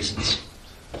variety of reasons.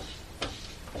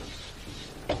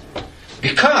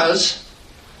 Because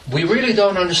we really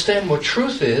don't understand what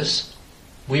truth is.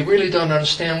 We really don't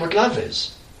understand what love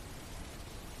is.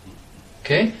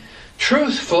 Okay?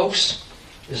 Truth, folks,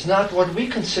 is not what we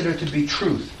consider to be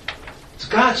truth. It's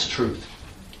God's truth.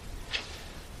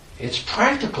 It's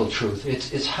practical truth.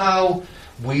 It's how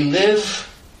we live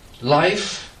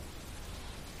life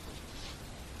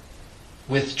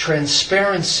with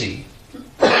transparency.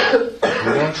 We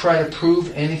don't try to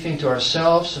prove anything to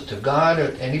ourselves or to God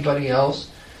or anybody else.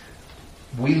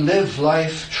 We live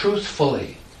life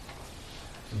truthfully,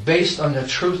 based on the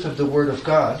truth of the Word of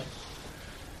God.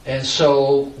 And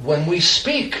so when we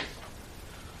speak,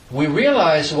 we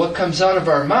realize what comes out of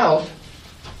our mouth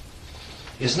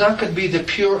is not going to be the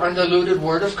pure, undiluted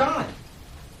Word of God.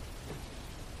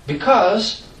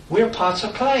 Because we're pots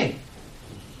of clay.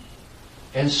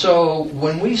 And so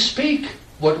when we speak,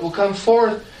 what will come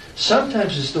forth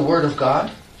sometimes is the Word of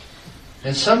God,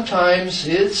 and sometimes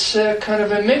it's kind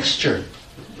of a mixture,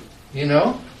 you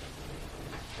know.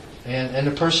 And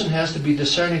the person has to be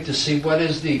discerning to see what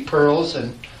is the pearls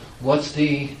and what's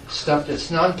the stuff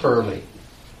that's non-pearly.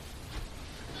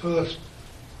 So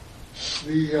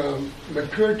the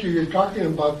maturity you're talking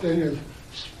about then is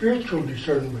spiritual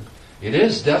discernment. It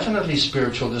is definitely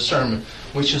spiritual discernment,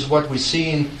 which is what we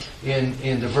see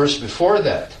in the verse before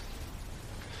that.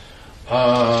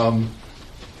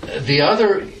 The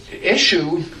other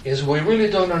issue is we really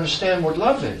don't understand what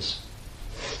love is.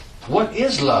 What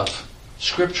is love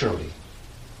scripturally?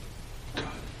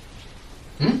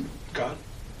 God. God.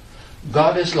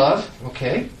 God is love,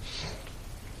 okay.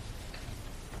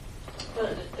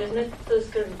 Well, isn't it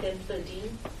 1 Corinthians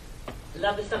 13?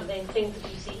 Love is something, things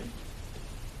that you see.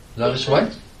 Love is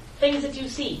what? Things that you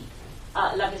see.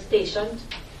 Love is patient.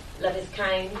 Love is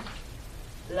kind.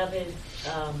 Love is,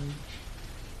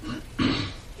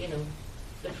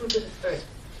 the fruit of the Spirit.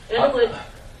 In other words,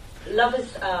 love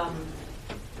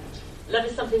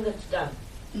is something that's done.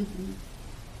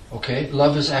 Okay,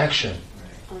 love is action.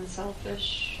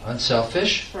 Unselfish.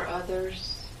 Unselfish. For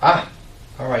others. All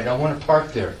right, I want to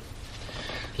park there.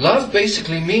 Love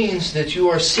basically means that you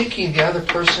are seeking the other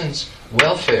person's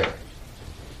welfare.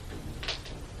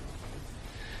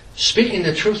 Speaking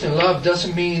the truth in love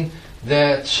doesn't mean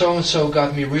that so-and-so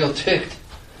got me real ticked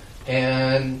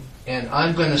and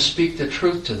I'm going to speak the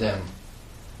truth to them,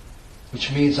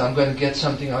 which means I'm going to get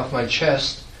something off my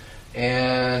chest.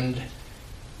 And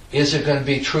is it going to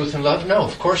be truth and love? No,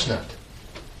 of course not.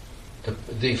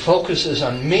 The focus is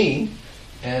on me,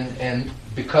 and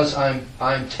because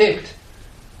I'm ticked,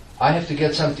 I have to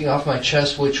get something off my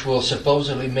chest which will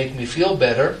supposedly make me feel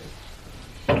better.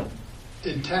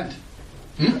 Intent.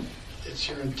 It's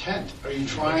your intent. Are you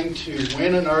trying to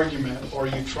win an argument, or are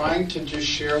you trying to just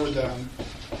share with them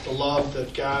the love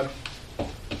that God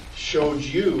showed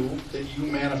you, that you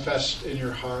manifest in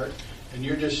your heart, and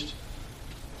you're just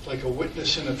like a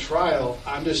witness in a trial?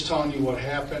 I'm just telling you what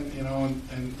happened,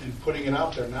 and putting it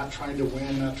out there, not trying to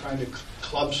win, not trying to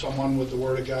club someone with the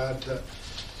Word of God to,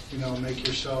 make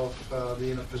yourself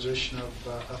be in a position of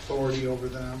authority over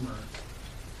them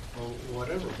or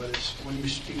whatever. But it's when you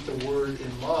speak the Word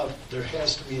in love, there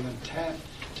has to be an intent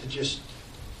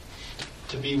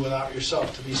to be without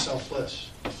yourself, to be selfless.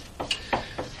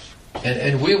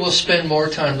 And we will spend more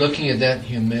time looking at that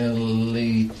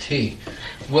humility.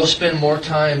 We'll spend more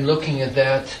time looking at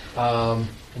that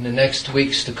in the next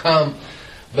weeks to come.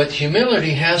 But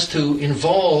humility has to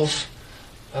involve,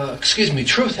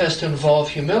 truth has to involve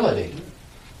humility.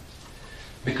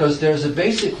 Because there's a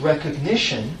basic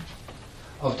recognition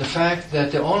of the fact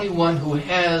that the only one who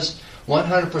has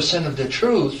 100% of the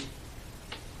truth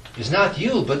is not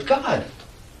you, but God.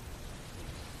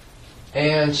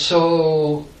 And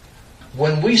so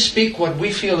when we speak what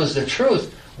we feel is the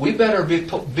truth, we better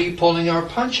be pulling our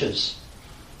punches.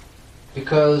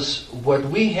 Because what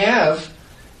we have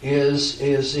is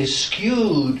a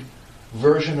skewed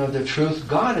version of the truth.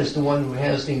 God is the one who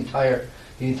has the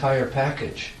entire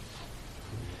package.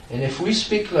 And if we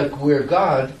speak like we're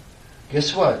God,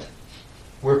 guess what?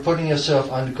 We're putting ourselves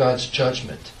under God's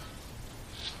judgment.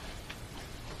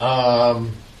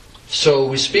 So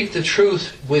we speak the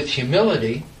truth with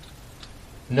humility,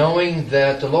 knowing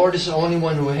that the Lord is the only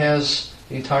one who has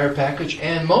the entire package,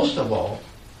 and most of all,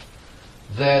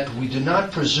 that we do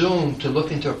not presume to look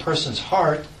into a person's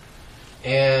heart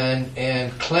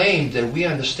and claim that we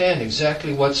understand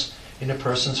exactly what's in a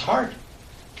person's heart,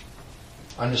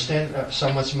 understand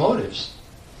someone's motives.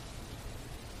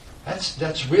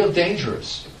 That's real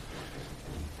dangerous.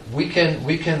 We can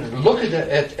look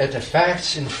at the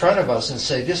facts in front of us and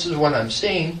say, this is what I'm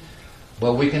seeing,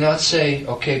 but we cannot say,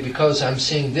 okay, because I'm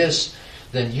seeing this,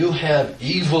 then you have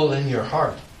evil in your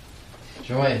heart.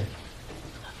 Joanne.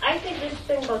 I think this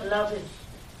thing about love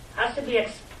has to be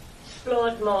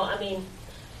explored more.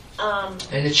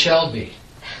 And it shall be.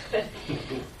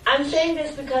 I'm saying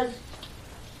this because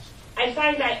I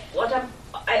find that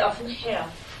I often hear,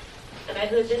 and I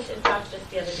heard this in fact just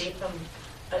the other day from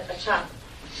a chap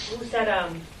who said, I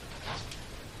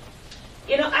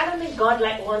don't think God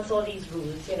wants all these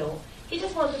rules, He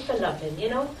just wants us to love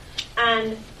Him,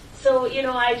 And so,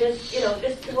 I just,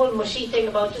 this whole mushy thing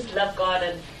about just love God,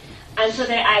 and so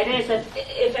the idea is that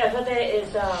if ever there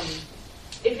is,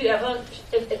 if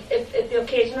the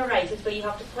occasion arises where you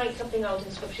have to point something out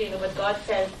in Scripture, where God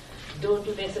says, don't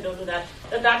do this or don't do that,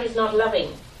 that is not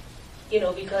loving,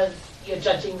 because you're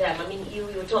judging them. You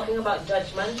were talking about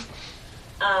judgment.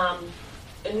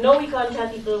 No, we can't tell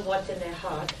people what's in their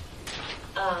heart,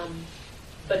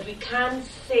 but we can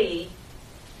say,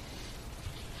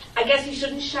 I guess we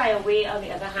shouldn't shy away, on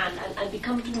the other hand, and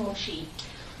become too mushy,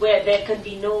 where there can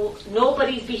be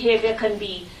nobody's behavior can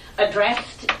be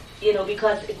addressed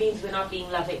because it means we're not being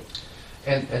loving.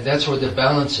 And that's where the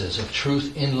balance is of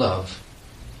truth in love.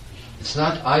 It's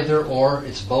not either or,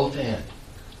 it's both and.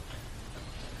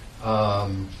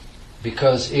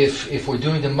 Because if we're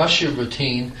doing the Mashir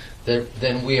routine,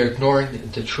 then we are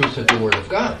ignoring the truth of the Word of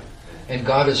God. And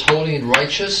God is holy and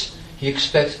righteous. He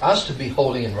expects us to be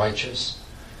holy and righteous.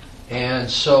 And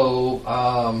so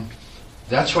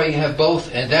that's why you have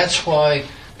both. And that's why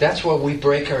we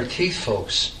break our teeth,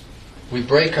 folks. We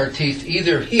break our teeth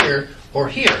either here or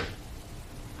here.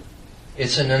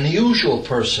 It's an unusual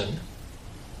person.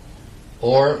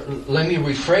 Or, let me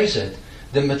rephrase it,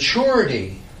 the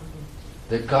maturity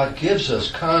that God gives us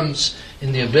comes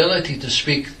in the ability to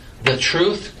speak the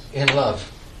truth in love.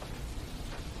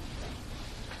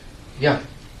 Yeah.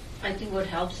 I think what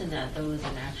helps in that, though, is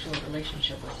an actual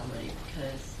relationship with somebody,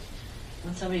 because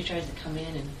when somebody tries to come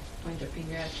in and point their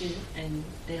finger at you and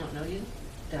they don't know you,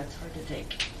 that's hard to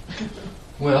take.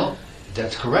 Well,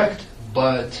 that's correct.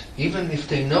 But even if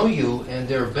they know you and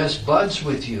they're best buds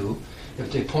with you, if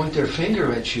they point their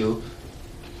finger at you,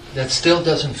 that still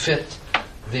doesn't fit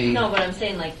the... No, but I'm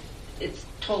saying, like, it's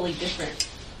totally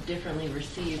differently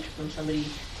received from somebody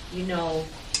you know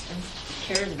and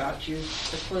cares about you,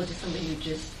 as opposed to somebody who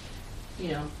just,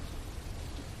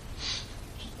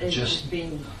 is just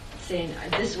being saying,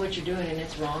 this is what you're doing and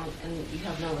it's wrong, and you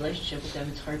have no relationship with them.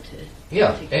 It's hard to...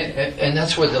 Yeah, and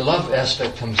that's where the love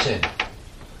aspect comes in.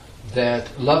 That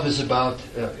love is about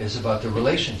the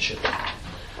relationship.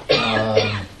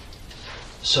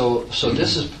 So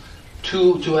this is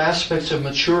two aspects of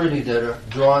maturity that are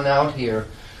drawn out here.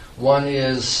 One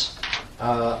is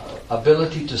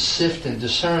ability to sift and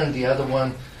discern. The other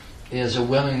one is a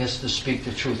willingness to speak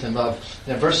the truth in love.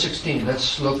 Now, verse 16.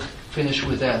 Let's finish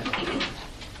with that.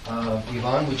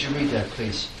 Yvonne, would you read that,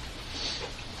 please?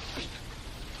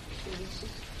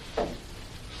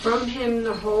 From him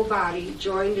the whole body,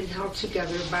 joined and held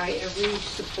together by every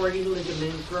supporting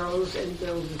ligament, grows and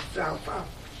builds itself up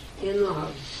in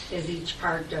love as each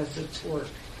part does its work.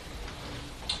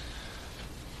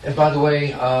 And by the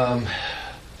way,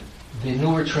 the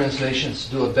newer translations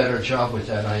do a better job with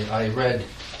that. I read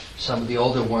some of the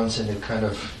older ones, and it kind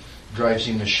of drives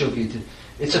you mashuggy.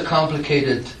 It's a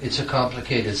complicated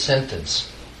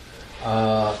sentence,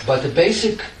 but the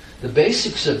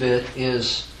basics of it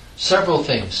is several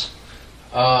things.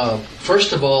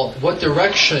 First of all, what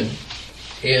direction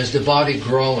is the body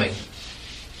growing?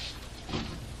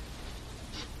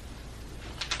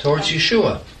 Towards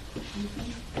Yeshua.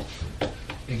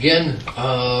 Again,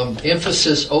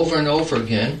 emphasis over and over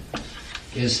again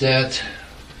is that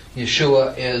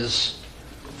Yeshua is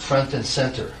front and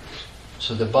center.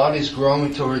 So the body's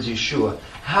growing towards Yeshua.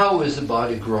 How is the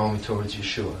body growing towards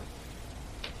Yeshua?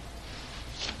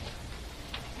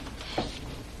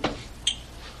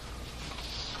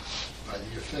 By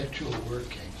the effectual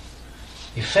working.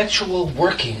 Effectual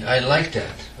working, I like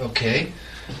that. Okay.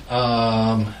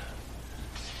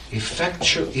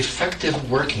 Effective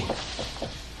working.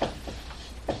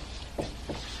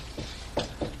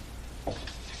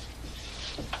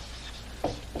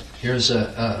 Here's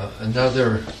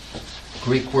another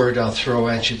Greek word I'll throw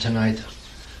at you tonight.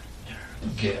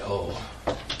 Geo.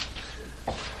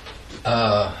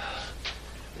 And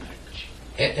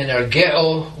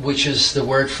ergeo, which is the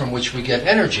word from which we get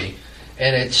energy,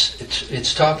 and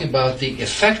it's talking about the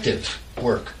effective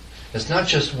work. It's not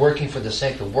just working for the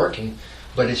sake of working,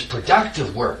 but it's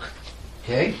productive work.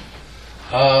 Okay?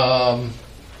 But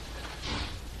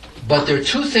there are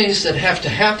two things that have to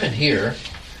happen here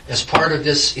as part of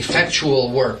this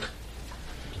effectual work.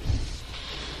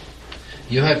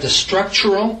 You have the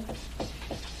structural,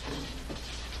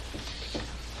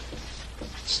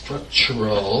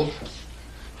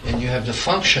 and you have the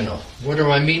functional. What do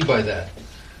I mean by that?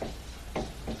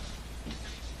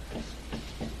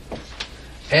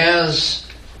 As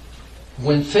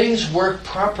when things work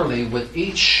properly, with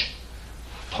each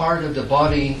part of the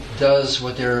body does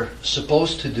what they're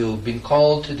supposed to do, been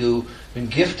called to do, been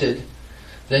gifted,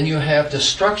 then you have the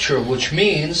structure, which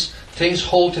means things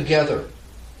hold together.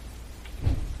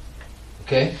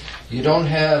 Okay? You don't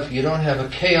have a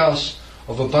chaos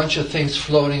of a bunch of things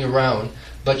floating around,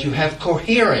 but you have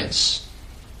coherence.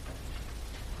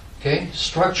 Okay?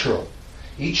 Structural.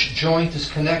 Each joint is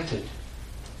connected.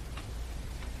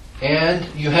 And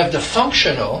you have the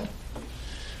functional,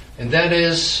 and that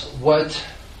is what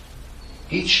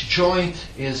each joint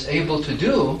is able to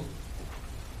do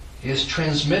is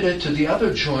transmitted to the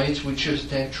other joints, which is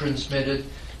then transmitted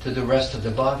to the rest of the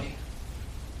body.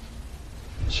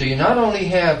 So you not only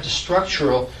have the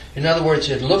structural, in other words,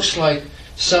 it looks like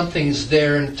something's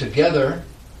there and together,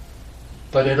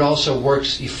 but it also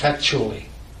works effectually.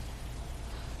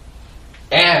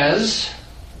 as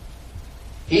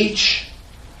each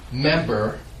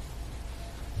member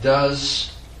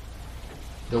does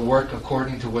the work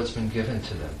according to what's been given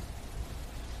to them.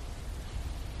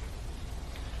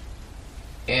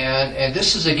 And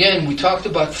this is, again, we talked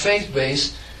about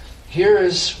faith-based. Here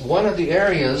is one of the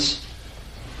areas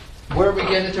where we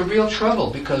get into real trouble,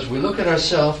 because we look at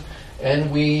ourselves and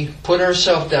we put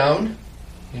ourselves down,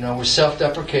 we're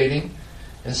self-deprecating,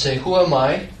 and say, who am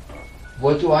I?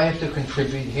 What do I have to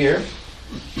contribute here?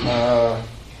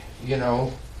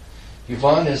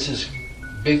 Yvonne is this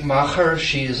big macher.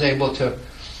 She is able to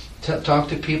talk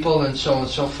to people and so on and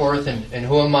so forth. And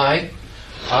who am I?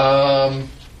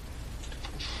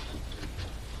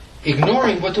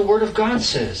 Ignoring what the Word of God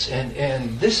says.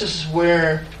 And this is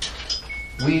where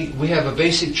we have a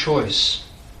basic choice.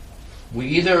 We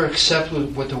either accept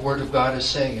what the Word of God is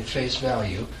saying at face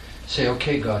value, say,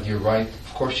 okay, God, you're right.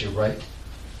 Of course you're right.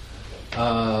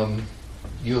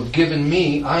 You have given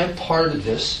me, I'm part of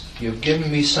this. You've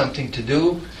given me something to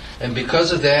do. And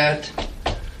because of that,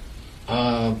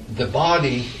 the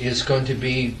body is going to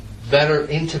be better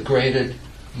integrated,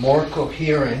 more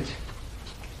coherent,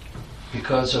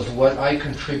 because of what I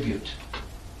contribute.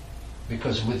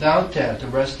 Because without that, the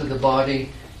rest of the body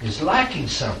is lacking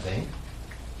something.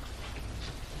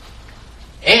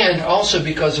 And also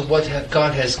because of what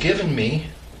God has given me,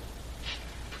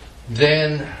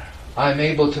 then I'm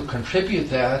able to contribute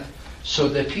that so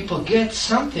that people get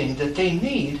something that they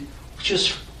need, which is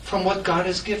from what God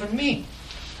has given me.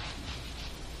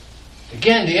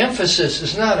 Again, the emphasis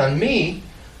is not on me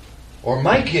or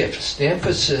my gifts. The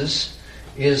emphasis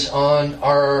is on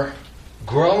our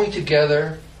growing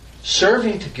together,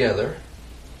 serving together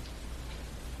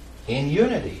in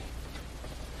unity.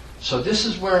 So this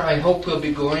is where I hope we'll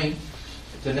be going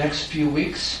the next few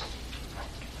weeks.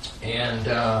 And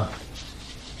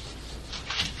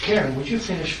Karen, would you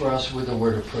finish for us with a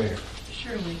word of prayer?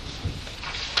 Surely.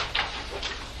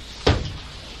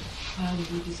 Father,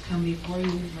 we just come before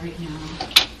you right now.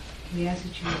 We ask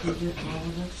that you would be with all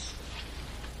of us,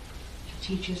 to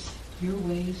teach us your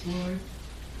ways, Lord,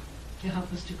 to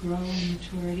help us to grow in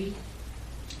maturity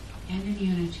and in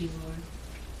unity, Lord.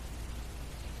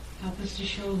 Help us to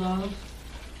show love,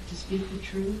 to speak the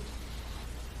truth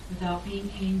without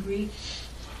being angry,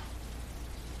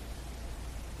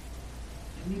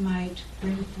 that we might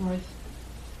bring forth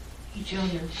each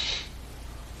other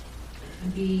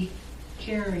and be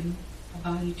caring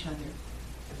about each other.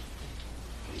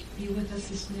 Be with us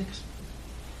this next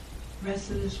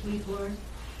rest of this week, Lord.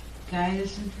 Guide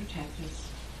us and protect us.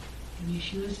 In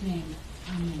Yeshua's name,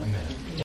 amen. Amen.